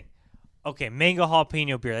the thing. Okay, mango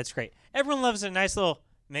jalapeno beer. That's great. Everyone loves a nice little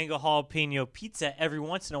mango jalapeno pizza every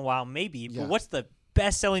once in a while, maybe. Yeah. But what's the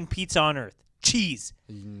best-selling pizza on earth? Cheese.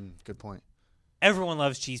 Good point. Everyone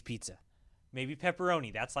loves cheese pizza. Maybe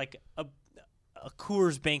pepperoni. That's like a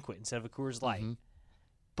Coors Banquet instead of a Coors Light. Mm-hmm.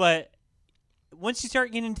 But once you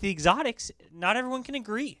start getting into the exotics, not everyone can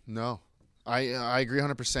agree. No, I agree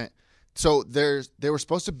 100%. So they were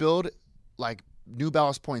supposed to build like new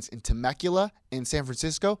Ballast Points in Temecula and San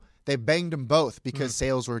Francisco. They banged them both because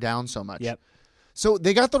sales were down so much. Yep. So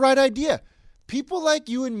they got the right idea. People like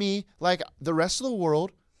you and me, like the rest of the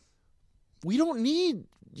world, we don't need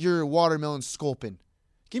your watermelon sculpin.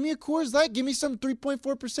 Give me a Coors Light. Give me some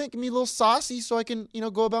 3.4%. Give me a little saucy so I can,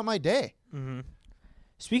 go about my day. Mm-hmm.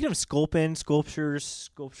 Speaking of sculptures,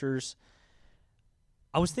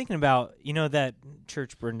 I was thinking about, that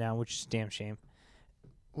church burned down, which is a damn shame.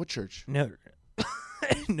 What church?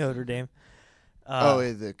 Notre Dame.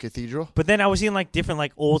 The cathedral? But then I was seeing like different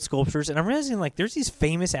like old sculptures, and I'm realizing like there's these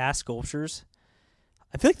famous ass sculptures.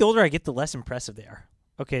 I feel like the older I get, the less impressive they are.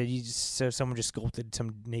 Okay, so someone just sculpted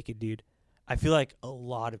some naked dude. I feel like a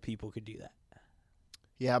lot of people could do that.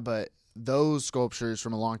 Yeah, but those sculptures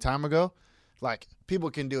from a long time ago, like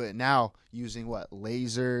people can do it now using what?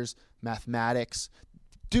 Lasers, mathematics.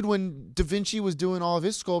 Dude, when Da Vinci was doing all of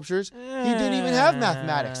his sculptures, he didn't even have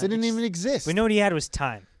mathematics. They didn't even exist. We know what he had was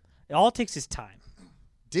time. It all takes is time.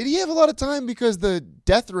 Did he have a lot of time? Because the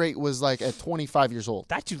death rate was like at 25 years old.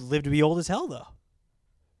 That dude lived to be old as hell, though.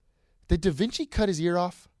 Did Da Vinci cut his ear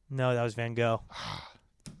off? No, that was Van Gogh.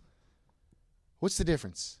 What's the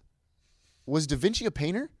difference? Was Da Vinci a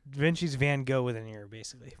painter? Da Vinci's Van Gogh with an ear,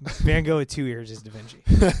 basically. Van Gogh with 2 ears is Da Vinci.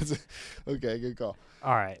 Okay, good call.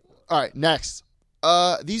 All right, next.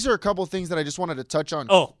 These are a couple of things that I just wanted to touch on.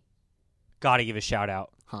 Oh, gotta give a shout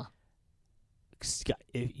out. Huh.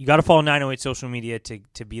 You got to follow 908 social media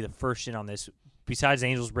to be the first in on this. Besides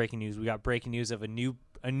Angels breaking news, we got breaking news of a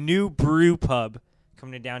new brew pub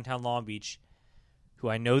coming to downtown Long Beach, who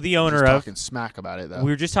I know the owner Just of. talking smack about it though. We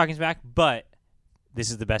were just talking smack, but this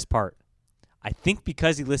is the best part. I think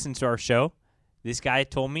because he listens to our show, this guy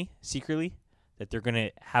told me secretly that they're going to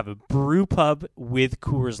have a brew pub with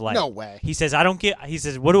Coors Light. No way. He says, he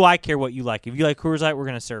says, what do I care what you like? If you like Coors Light, we're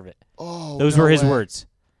going to serve it. Oh, Those no were his way. words.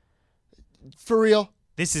 For real?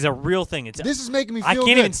 This is a real thing. This is making me feel I can't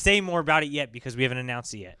good. even say more about it yet because we haven't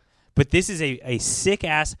announced it yet. But this is a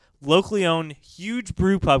sick-ass, locally owned, huge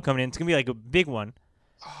brew pub coming in. It's going to be like a big one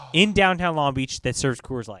in downtown Long Beach that serves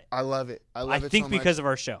Coors Light. I love it. I think so because much. of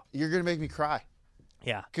our show. You're going to make me cry.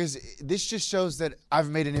 Yeah. Because this just shows that I've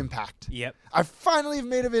made an impact. Yep. I finally have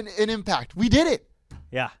made an impact. We did it.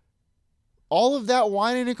 Yeah. All of that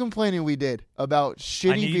whining and complaining we did about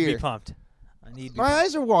shitty I need beer. to be pumped. My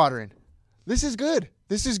eyes are watering. This is good.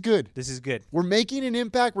 This is good. This is good. We're making an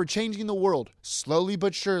impact. We're changing the world slowly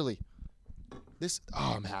but surely.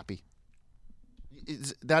 I'm happy.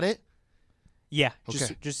 Is that it? Yeah.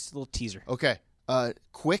 Okay. Just a little teaser. Okay.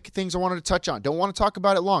 Quick things I wanted to touch on. Don't want to talk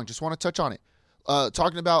about it long. Just want to touch on it.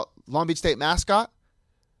 Talking about Long Beach State mascot.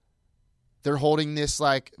 They're holding this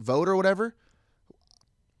like vote or whatever.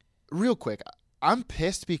 Real quick, I'm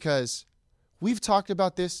pissed because we've talked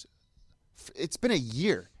about this. It's been a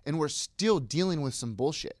year and we're still dealing with some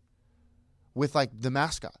bullshit with like the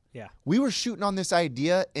mascot. Yeah. We were shooting on this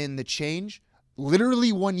idea and the change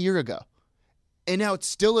literally 1 year ago. And now it's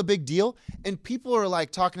still a big deal. And people are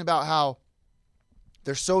like talking about how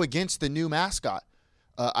they're so against the new mascot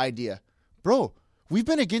idea. Bro, we've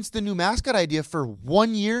been against the new mascot idea for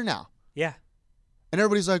 1 year now. Yeah. And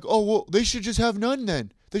everybody's like, oh, well, they should just have none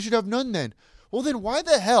then. They should have none then. Well, then why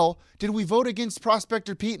the hell did we vote against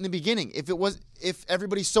Prospector Pete in the beginning if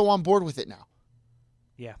everybody's so on board with it now?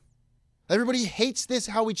 Yeah. Everybody hates this,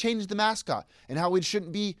 how we changed the mascot and how we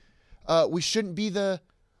shouldn't change the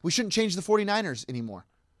 49ers anymore.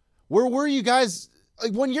 Where were you guys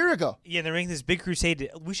like 1 year ago? Yeah, they're making this big crusade.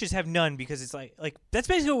 We should just have none because it's like that's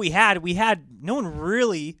basically what we had. No one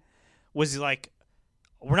really was like,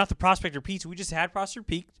 we're not the Prospector Pete. We just had Prospector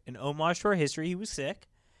Pete, an homage to our history. He was sick.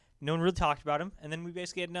 No one really talked about him, and then we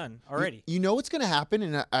basically had none already. You know what's going to happen,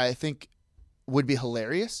 and I think would be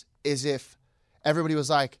hilarious, is if everybody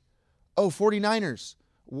was like, oh, 49ers,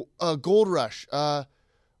 Gold Rush,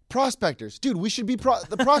 Prospectors. Dude, we should be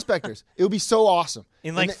the Prospectors. It would be so awesome.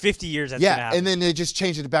 In 50 years, that's going to happen. And then they just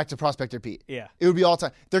changed it back to Prospector Pete. Yeah. It would be all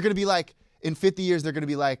time. They're going to be like, in 50 years, they're going to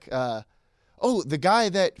be like, oh, the guy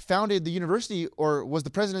that founded the university or was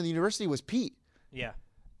the president of the university was Pete. Yeah.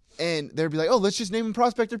 And they'd be like, oh, let's just name him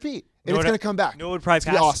Prospector Pete. And it's going to come back. No, it would probably it's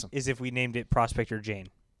pass awesome. Is if we named it Prospector Jane.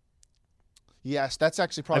 Yes, that's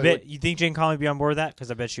actually probably. I bet you think Jane Conley would be on board with that?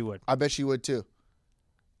 Because I bet she would. I bet she would too.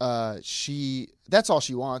 That's all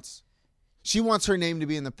she wants. She wants her name to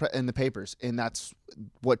be in the papers, and that's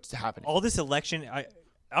what's happening. All this election, I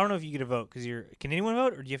don't know if you get a vote because can anyone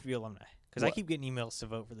vote or do you have to be alumni? Because I keep getting emails to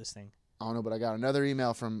vote for this thing. I don't know, but I got another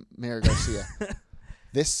email from Mayor Garcia.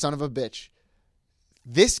 This son of a bitch.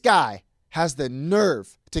 This guy has the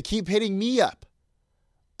nerve to keep hitting me up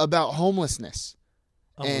about homelessness.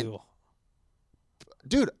 Unbelievable. And,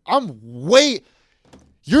 dude,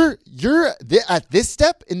 you're at this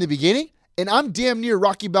step in the beginning, and I'm damn near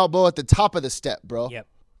Rocky Balboa at the top of the step, bro. Yep.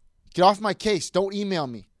 Get off my case. Don't email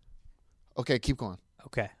me. Okay, keep going.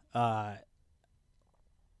 Okay. What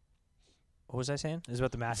was I saying? It was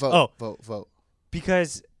about the mask. Vote.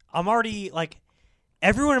 Because I'm already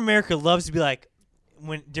everyone in America loves to be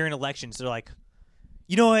during elections, they're like,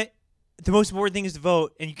 you know what? The most important thing is to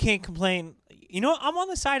vote, and you can't complain. You know what? I'm on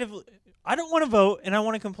the side of I don't want to vote, and I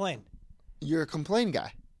want to complain. You're a complain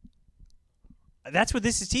guy. That's what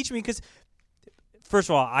this is teaching me. Because first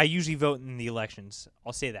of all, I usually vote in the elections.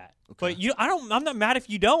 I'll say that. Okay. But I'm not mad if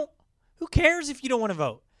you don't. Who cares if you don't want to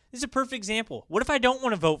vote? This is a perfect example. What if I don't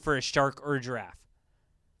want to vote for a shark or a giraffe?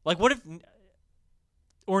 What if,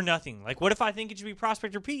 or nothing? What if I think it should be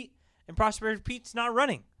Prospector Pete, and Prospector Pete's not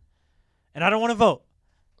running, and I don't want to vote?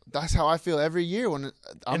 That's how I feel every year when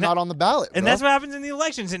I'm not on the ballot. And that's what happens in the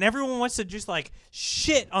elections, and everyone wants to just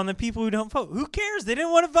shit on the people who don't vote. Who cares? They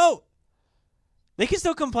didn't want to vote. They can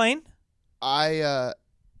still complain. I'm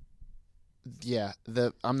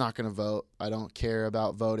not going to vote. I don't care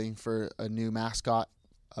about voting for a new mascot.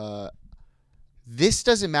 This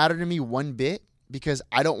doesn't matter to me one bit because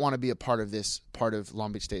I don't want to be a part of this part of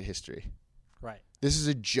Long Beach State history. Right. This is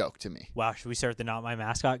a joke to me. Wow, should we start the Not My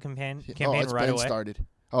Mascot campaign it's right been away? Started.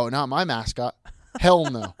 Oh, not my mascot. Hell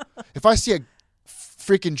no. If I see a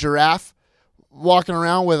freaking giraffe walking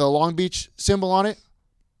around with a Long Beach symbol on it,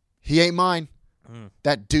 he ain't mine.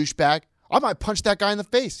 That douchebag. I might punch that guy in the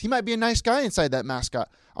face. He might be a nice guy inside that mascot.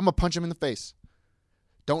 I'm going to punch him in the face.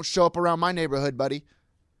 Don't show up around my neighborhood, buddy.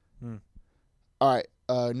 All right.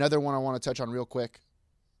 Another one I want to touch on real quick.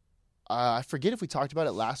 I forget if we talked about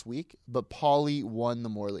it last week, but Paulie won the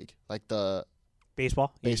Moore League. The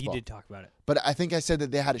baseball? Yeah, baseball. you did talk about it. But I think I said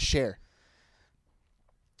that they had a share.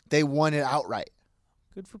 They won it outright.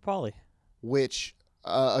 Good for Paulie. Which,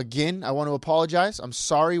 again, I want to apologize. I'm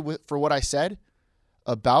sorry for what I said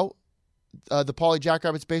about the Paulie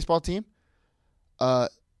Jackrabbits baseball team.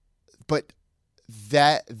 But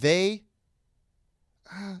that they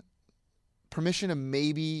permission to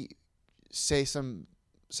maybe say something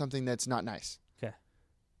that's not nice. Okay.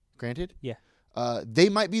 Granted? Yeah. They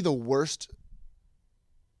might be the worst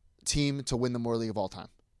team to win the Moore League of all time.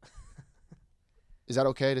 Is that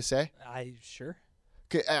okay to say? Sure.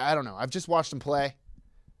 Okay, I don't know. I've just watched them play.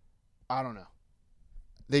 I don't know.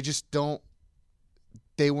 They just don't.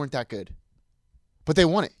 They weren't that good. But they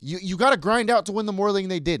won it. You got to grind out to win the Moore League,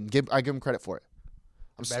 and they did. And I give them credit for it.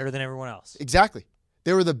 Better than everyone else. Exactly.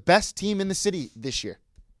 They were the best team in the city this year.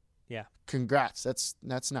 Yeah. Congrats. That's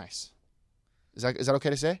nice. Is that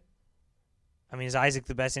okay to say? I mean, is Isaac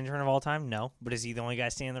the best intern of all time? No. But is he the only guy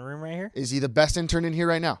standing in the room right here? Is he the best intern in here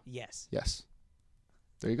right now? Yes. Yes.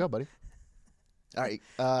 There you go, buddy. All right.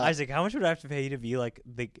 Isaac, how much would I have to pay you to be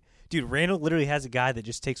dude, Randall literally has a guy that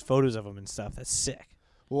just takes photos of him and stuff. That's sick.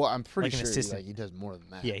 Well, I'm pretty sure he does more than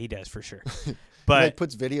that. Yeah, he does for sure. But he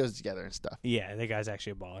puts videos together and stuff. Yeah, that guy's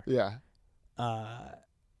actually a baller. Yeah.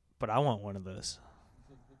 But I want one of those.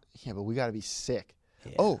 Yeah, but we got to be sick.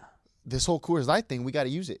 Yeah. Oh, this whole Coors Light thing, we got to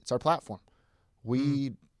use it. It's our platform.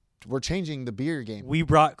 We're changing the beer game. We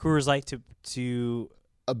brought Coors Light to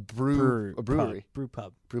A brewery. Brew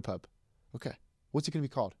pub. Brew pub. Okay. What's it going to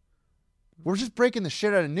be called? We're just breaking the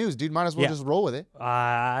shit out of news, dude. Might as well just roll with it.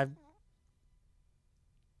 I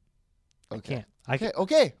Okay. can't.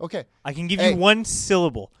 Okay. I can give Hey. you one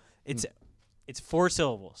syllable. It's 4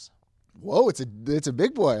 syllables. Whoa, it's a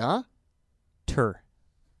big boy, huh? Tur.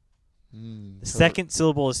 The Second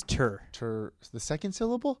syllable is tur. The second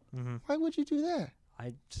syllable? Mm-hmm. Why would you do that?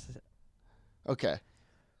 Okay.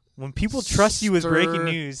 When people trust you with breaking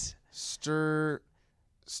Stir- news,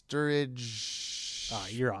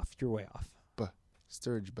 Sturridge. you're off. You're way off.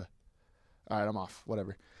 Sturridge. All right, I'm off.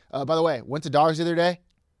 Whatever. By the way, went to Dogs the other day.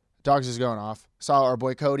 Dogs is going off. Saw our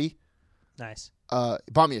boy Cody. Nice.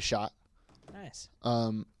 Bought me a shot. Nice.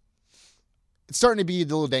 It's starting to be a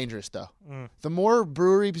little dangerous though. The more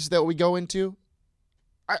breweries that we go into,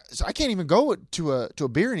 I can't even go to a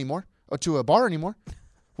beer anymore or to a bar anymore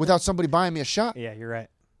without somebody buying me a shot. Yeah, you're right.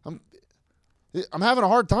 I'm having a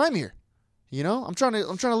hard time here. You know, I'm trying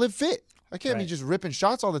to live fit. I can't be Right. just ripping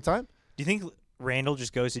shots all the time. Do you think Randall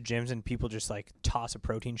just goes to gyms and people just like toss a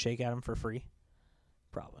protein shake at him for free?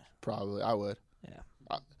 Probably, I would.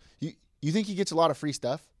 Yeah, You think he gets a lot of free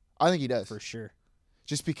stuff? I think he does. for sure.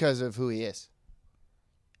 Just because of who he is.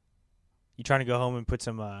 You trying to go home and put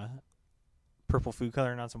some purple food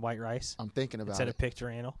coloring on some white rice I'm thinking about instead it. of picture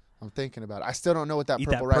Randall? I'm thinking about it. I still don't know what that Eat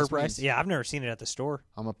purple that rice purple means. rice. Yeah, I've never seen it at the store.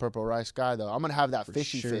 I'm a purple rice guy though. I'm gonna have that For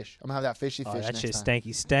fishy sure. fish. I'm gonna have that fishy Oh, fish that next shit time.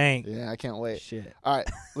 stanky stank. Yeah, I can't wait. Shit. All right,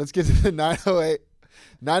 let's get to the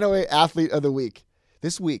 908 athlete of the week.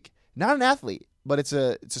 This week, not an athlete, but it's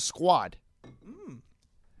a squad.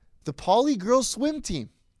 The Poly girls swim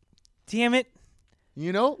team. Damn it.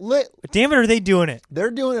 You know, Damn it, are they doing it?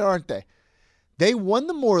 they're doing it, aren't they? They won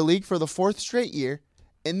the Moore League for the 4th straight year,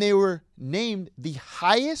 and they were named the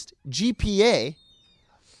highest GPA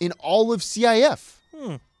in all of CIF.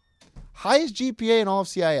 Highest GPA in all of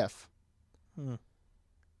CIF.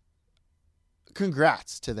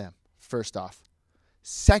 Congrats to them, first off.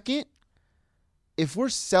 Second, if we're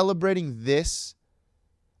celebrating this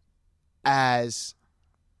as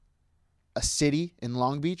a city in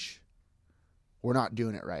Long Beach, we're not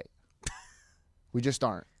doing it right. We just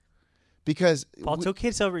aren't. Because Paul, it's okay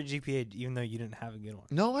to celebrate GPA even though you didn't have a good one.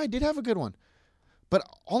 no, I did have a good one. But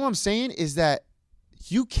all I'm saying is that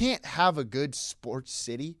you can't have a good sports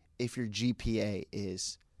city if your GPA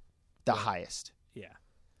is the highest. Yeah.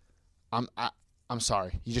 I'm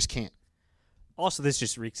sorry. You just can't. Also, this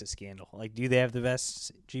just reeks of scandal. Like, do they have the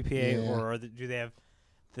best GPA, Yeah. or do they have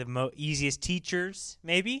the easiest teachers?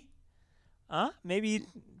 Maybe, maybe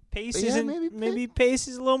Pace Yeah, isn't. Maybe Pace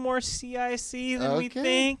is a little more CIC than we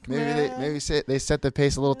think. Maybe they set the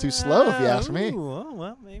pace a little too slow, if you ask me. Oh,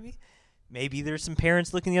 well, maybe there's some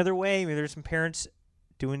parents looking the other way. Maybe there's some parents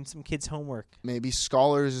doing some kids' homework. Maybe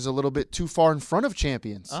Scholars is a little bit too far in front of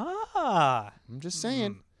Champions. Ah, I'm just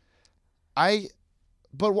saying.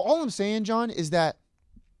 But all I'm saying, John, is that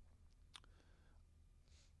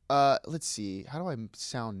let's see. How do I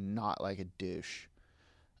sound not like a douche?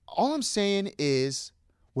 All I'm saying is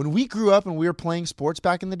when we grew up and we were playing sports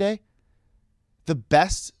back in the day, the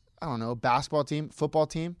best, I don't know, basketball team, football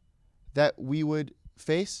team that we would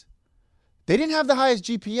face, they didn't have the highest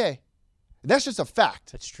GPA. That's just a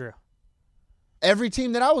fact. that's true. Every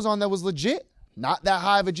team that I was on that was legit, not that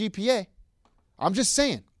high of a GPA. I'm just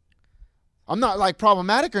saying. I'm not like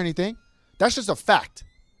problematic or anything. That's just a fact.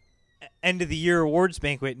 End of the year awards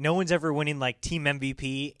banquet. No one's ever winning like team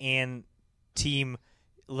MVP and team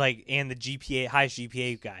and the GPA highest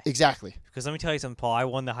GPA guy. Exactly. Because let me tell you something, Paul. I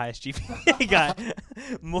won the highest GPA guy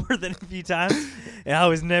more than a few times, and I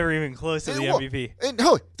was never even close to the MVP.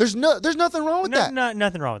 No, there's nothing wrong with that.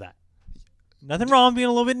 Nothing wrong with that. Nothing wrong with being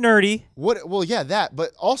a little bit nerdy. What? Well, yeah, that.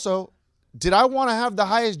 But also, did I want to have the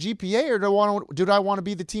highest GPA or did I want to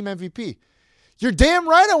be the team MVP? You're damn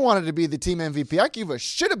right I wanted to be the team MVP. I give a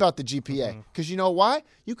shit about the GPA. Because you know why?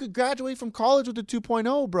 You could graduate from college with a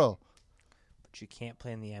 2.0, bro. But you can't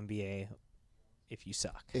play in the NBA if you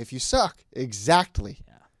suck. If you suck. Exactly.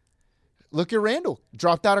 Yeah. Look at Randall.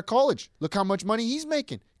 Dropped out of college. Look how much money he's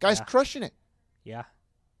making. Guy's Yeah. crushing it. Yeah.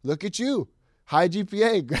 Look at you. High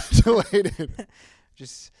GPA. Graduated.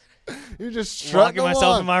 You're just strutting Locking myself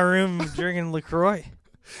along. in my room drinking LaCroix.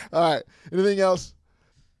 All right. Anything else?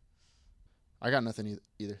 I got nothing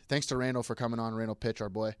either. Thanks to Randall for coming on. Randall Pitch, our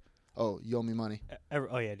boy. Oh, you owe me money.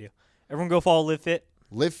 Oh, yeah, I do. Everyone go follow Live Fit.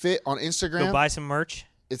 Live Fit on Instagram. Go buy some merch.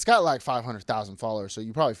 It's got like 500,000 followers, so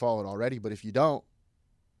you probably follow it already. But if you don't,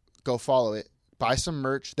 go follow it. buy some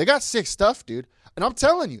merch. They got sick stuff, dude. And I'm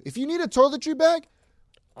telling you, if you need a toiletry bag,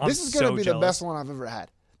 this is going to be the best one I've ever had.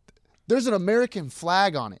 There's an American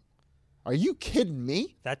flag on it. Are you kidding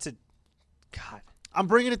me? That's a God. I'm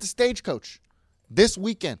bringing it to Stagecoach this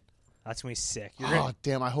weekend. That's going to be sick.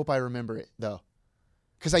 Damn. I hope I remember it, though.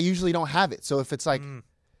 Because I usually don't have it. So if it's like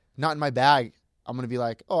not in my bag, I'm going to be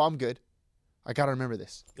like, oh, I'm good. I got to remember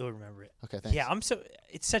this. You'll remember it. Okay, thanks. Yeah,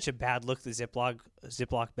 it's such a bad look, the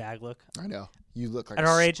Ziploc bag look. I know. You look like at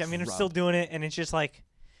our age. I mean, I'm still doing it, and it's just like,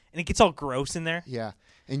 and it gets all gross in there. Yeah,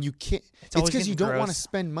 and you can't. It's because you don't want to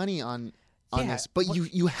spend money on this, but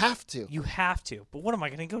you have to. You have to. But what am I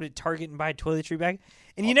going to go to Target and buy a toiletry bag?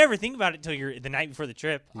 And you never think about it until you're the night before the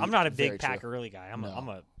trip. I'm not a big pack early guy. I'm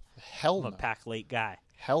a pack late guy.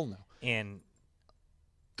 Hell no. And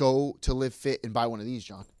go to Live Fit and buy one of these,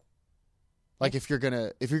 John. Like if you're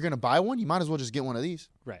gonna buy one, you might as well just get one of these.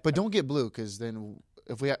 Right. But don't get blue, because then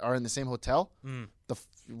if we are in the same hotel,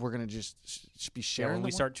 we're gonna just be sharing. When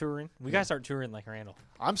we start touring, we gotta start touring like Randall.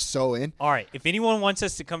 I'm so in. All right. If anyone wants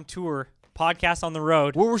us to come tour podcast on the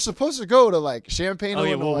road, well, we're supposed to go to like Champaign,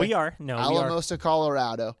 Illinois. Well, we are. No, Alamosa,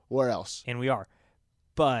 Colorado. Where else? And we are.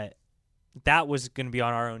 But that was going to be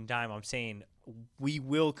on our own dime. I'm saying we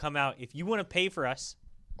will come out if you want to pay for us.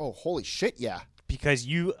 Oh, holy shit! Yeah. Because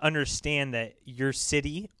you understand that your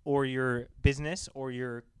city or your business or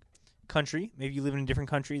your country, maybe you live in a different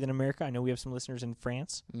country than America. I know we have some listeners in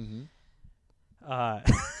France. Mm-hmm. I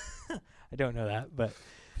don't know that, but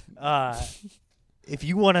if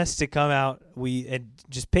you want us to come out, and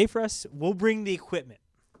just pay for us. We'll bring the equipment.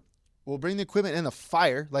 We'll bring the equipment and the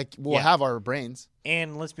fire. Like, we'll have our brains.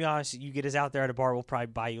 And let's be honest, you get us out there at a bar, we'll probably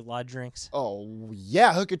buy you a lot of drinks. Oh,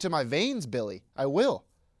 yeah. Hook it to my veins, Billy. I will.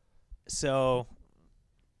 So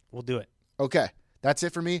we'll do it. Okay. That's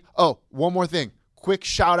it for me. Oh, one more thing. Quick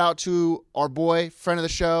shout out to our boy, friend of the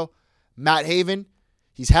show, Matt Haven.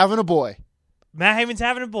 He's having a boy. Matt Haven's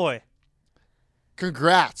having a boy.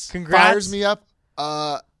 Congrats. Fires me up.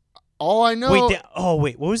 All I know.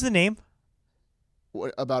 Wait. What was the name?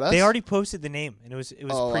 What about us? They already posted the name, and it was pretty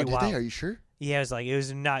wild. Did they? Are you sure? Yeah,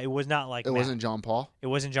 it was not like It wasn't John Paul. It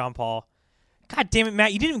wasn't John Paul. God damn it,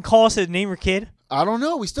 Matt! You didn't even call us to name your kid. I don't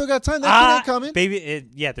know. We still got time. That kid ain't coming. Baby,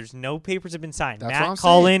 there's no papers have been signed. That's Matt, what I'm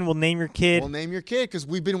call saying. in. We'll name your kid. We'll name your kid because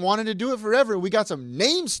we've been wanting to do it forever. We got some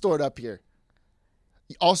names stored up here.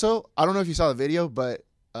 Also, I don't know if you saw the video, but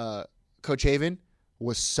Coach Haven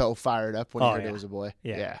was so fired up when he heard it was a boy.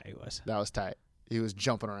 Yeah, he was. That was tight. He was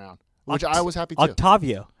jumping around, which I was happy too.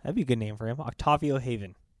 Octavio. That'd be a good name for him. Octavio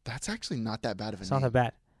Haven. That's actually not that bad of a name. It's not that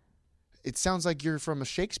bad. It sounds like you're from a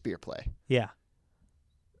Shakespeare play. Yeah.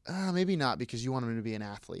 Maybe not, because you want him to be an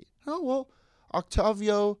athlete. Oh, well,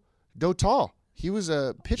 Octavio Dotal. He was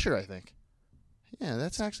a pitcher, I think. Yeah,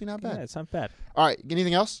 that's actually not bad. Yeah, it's not bad. All right,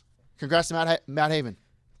 anything else? Congrats to Matt Haven.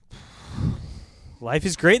 Life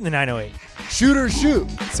is great in the 908. Shoot or shoot.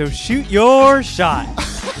 So shoot your shot.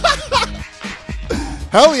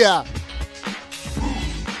 Hell yeah.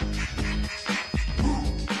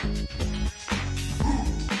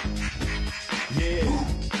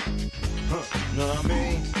 Know what I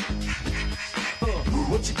mean?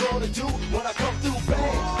 What you gonna do when I come through,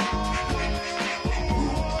 babe?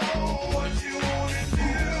 What you wanna do?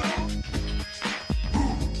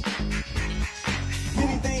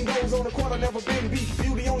 Anything goes on the court, I never been beat.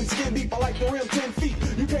 Beauty only skin deep, I like the rim 10 feet.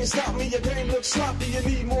 You can't stop me, your game looks sloppy. You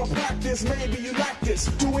need more practice, maybe you like this.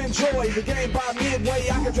 To enjoy the game by midway,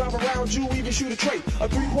 I can drive around you, even shoot a trait. A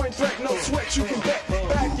 3-point threat, no sweat, you can bet.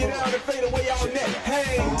 Back it out and fade away all net.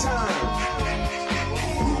 Hang time.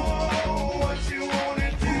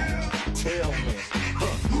 Tell me,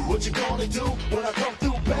 what you gonna do when I come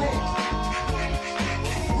through, babe?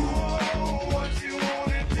 What you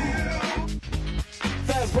wanna do?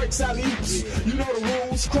 Fast breaks, alley-oops, you know the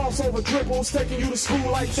rules. Crossover dribbles, taking you to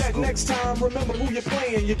school like that. Next time, remember who you're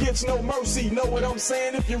playing. You get no mercy, know what I'm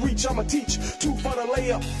saying? If you reach, I'ma teach. 2 for the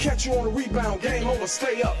layup, catch you on the rebound. Game over,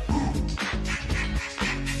 stay up.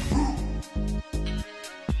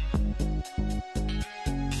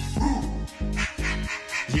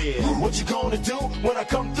 Yeah, what you gonna do when I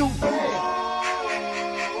come through, babe?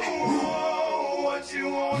 What you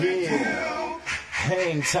wanna do?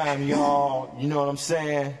 Hang time, y'all. You know what I'm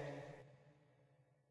saying?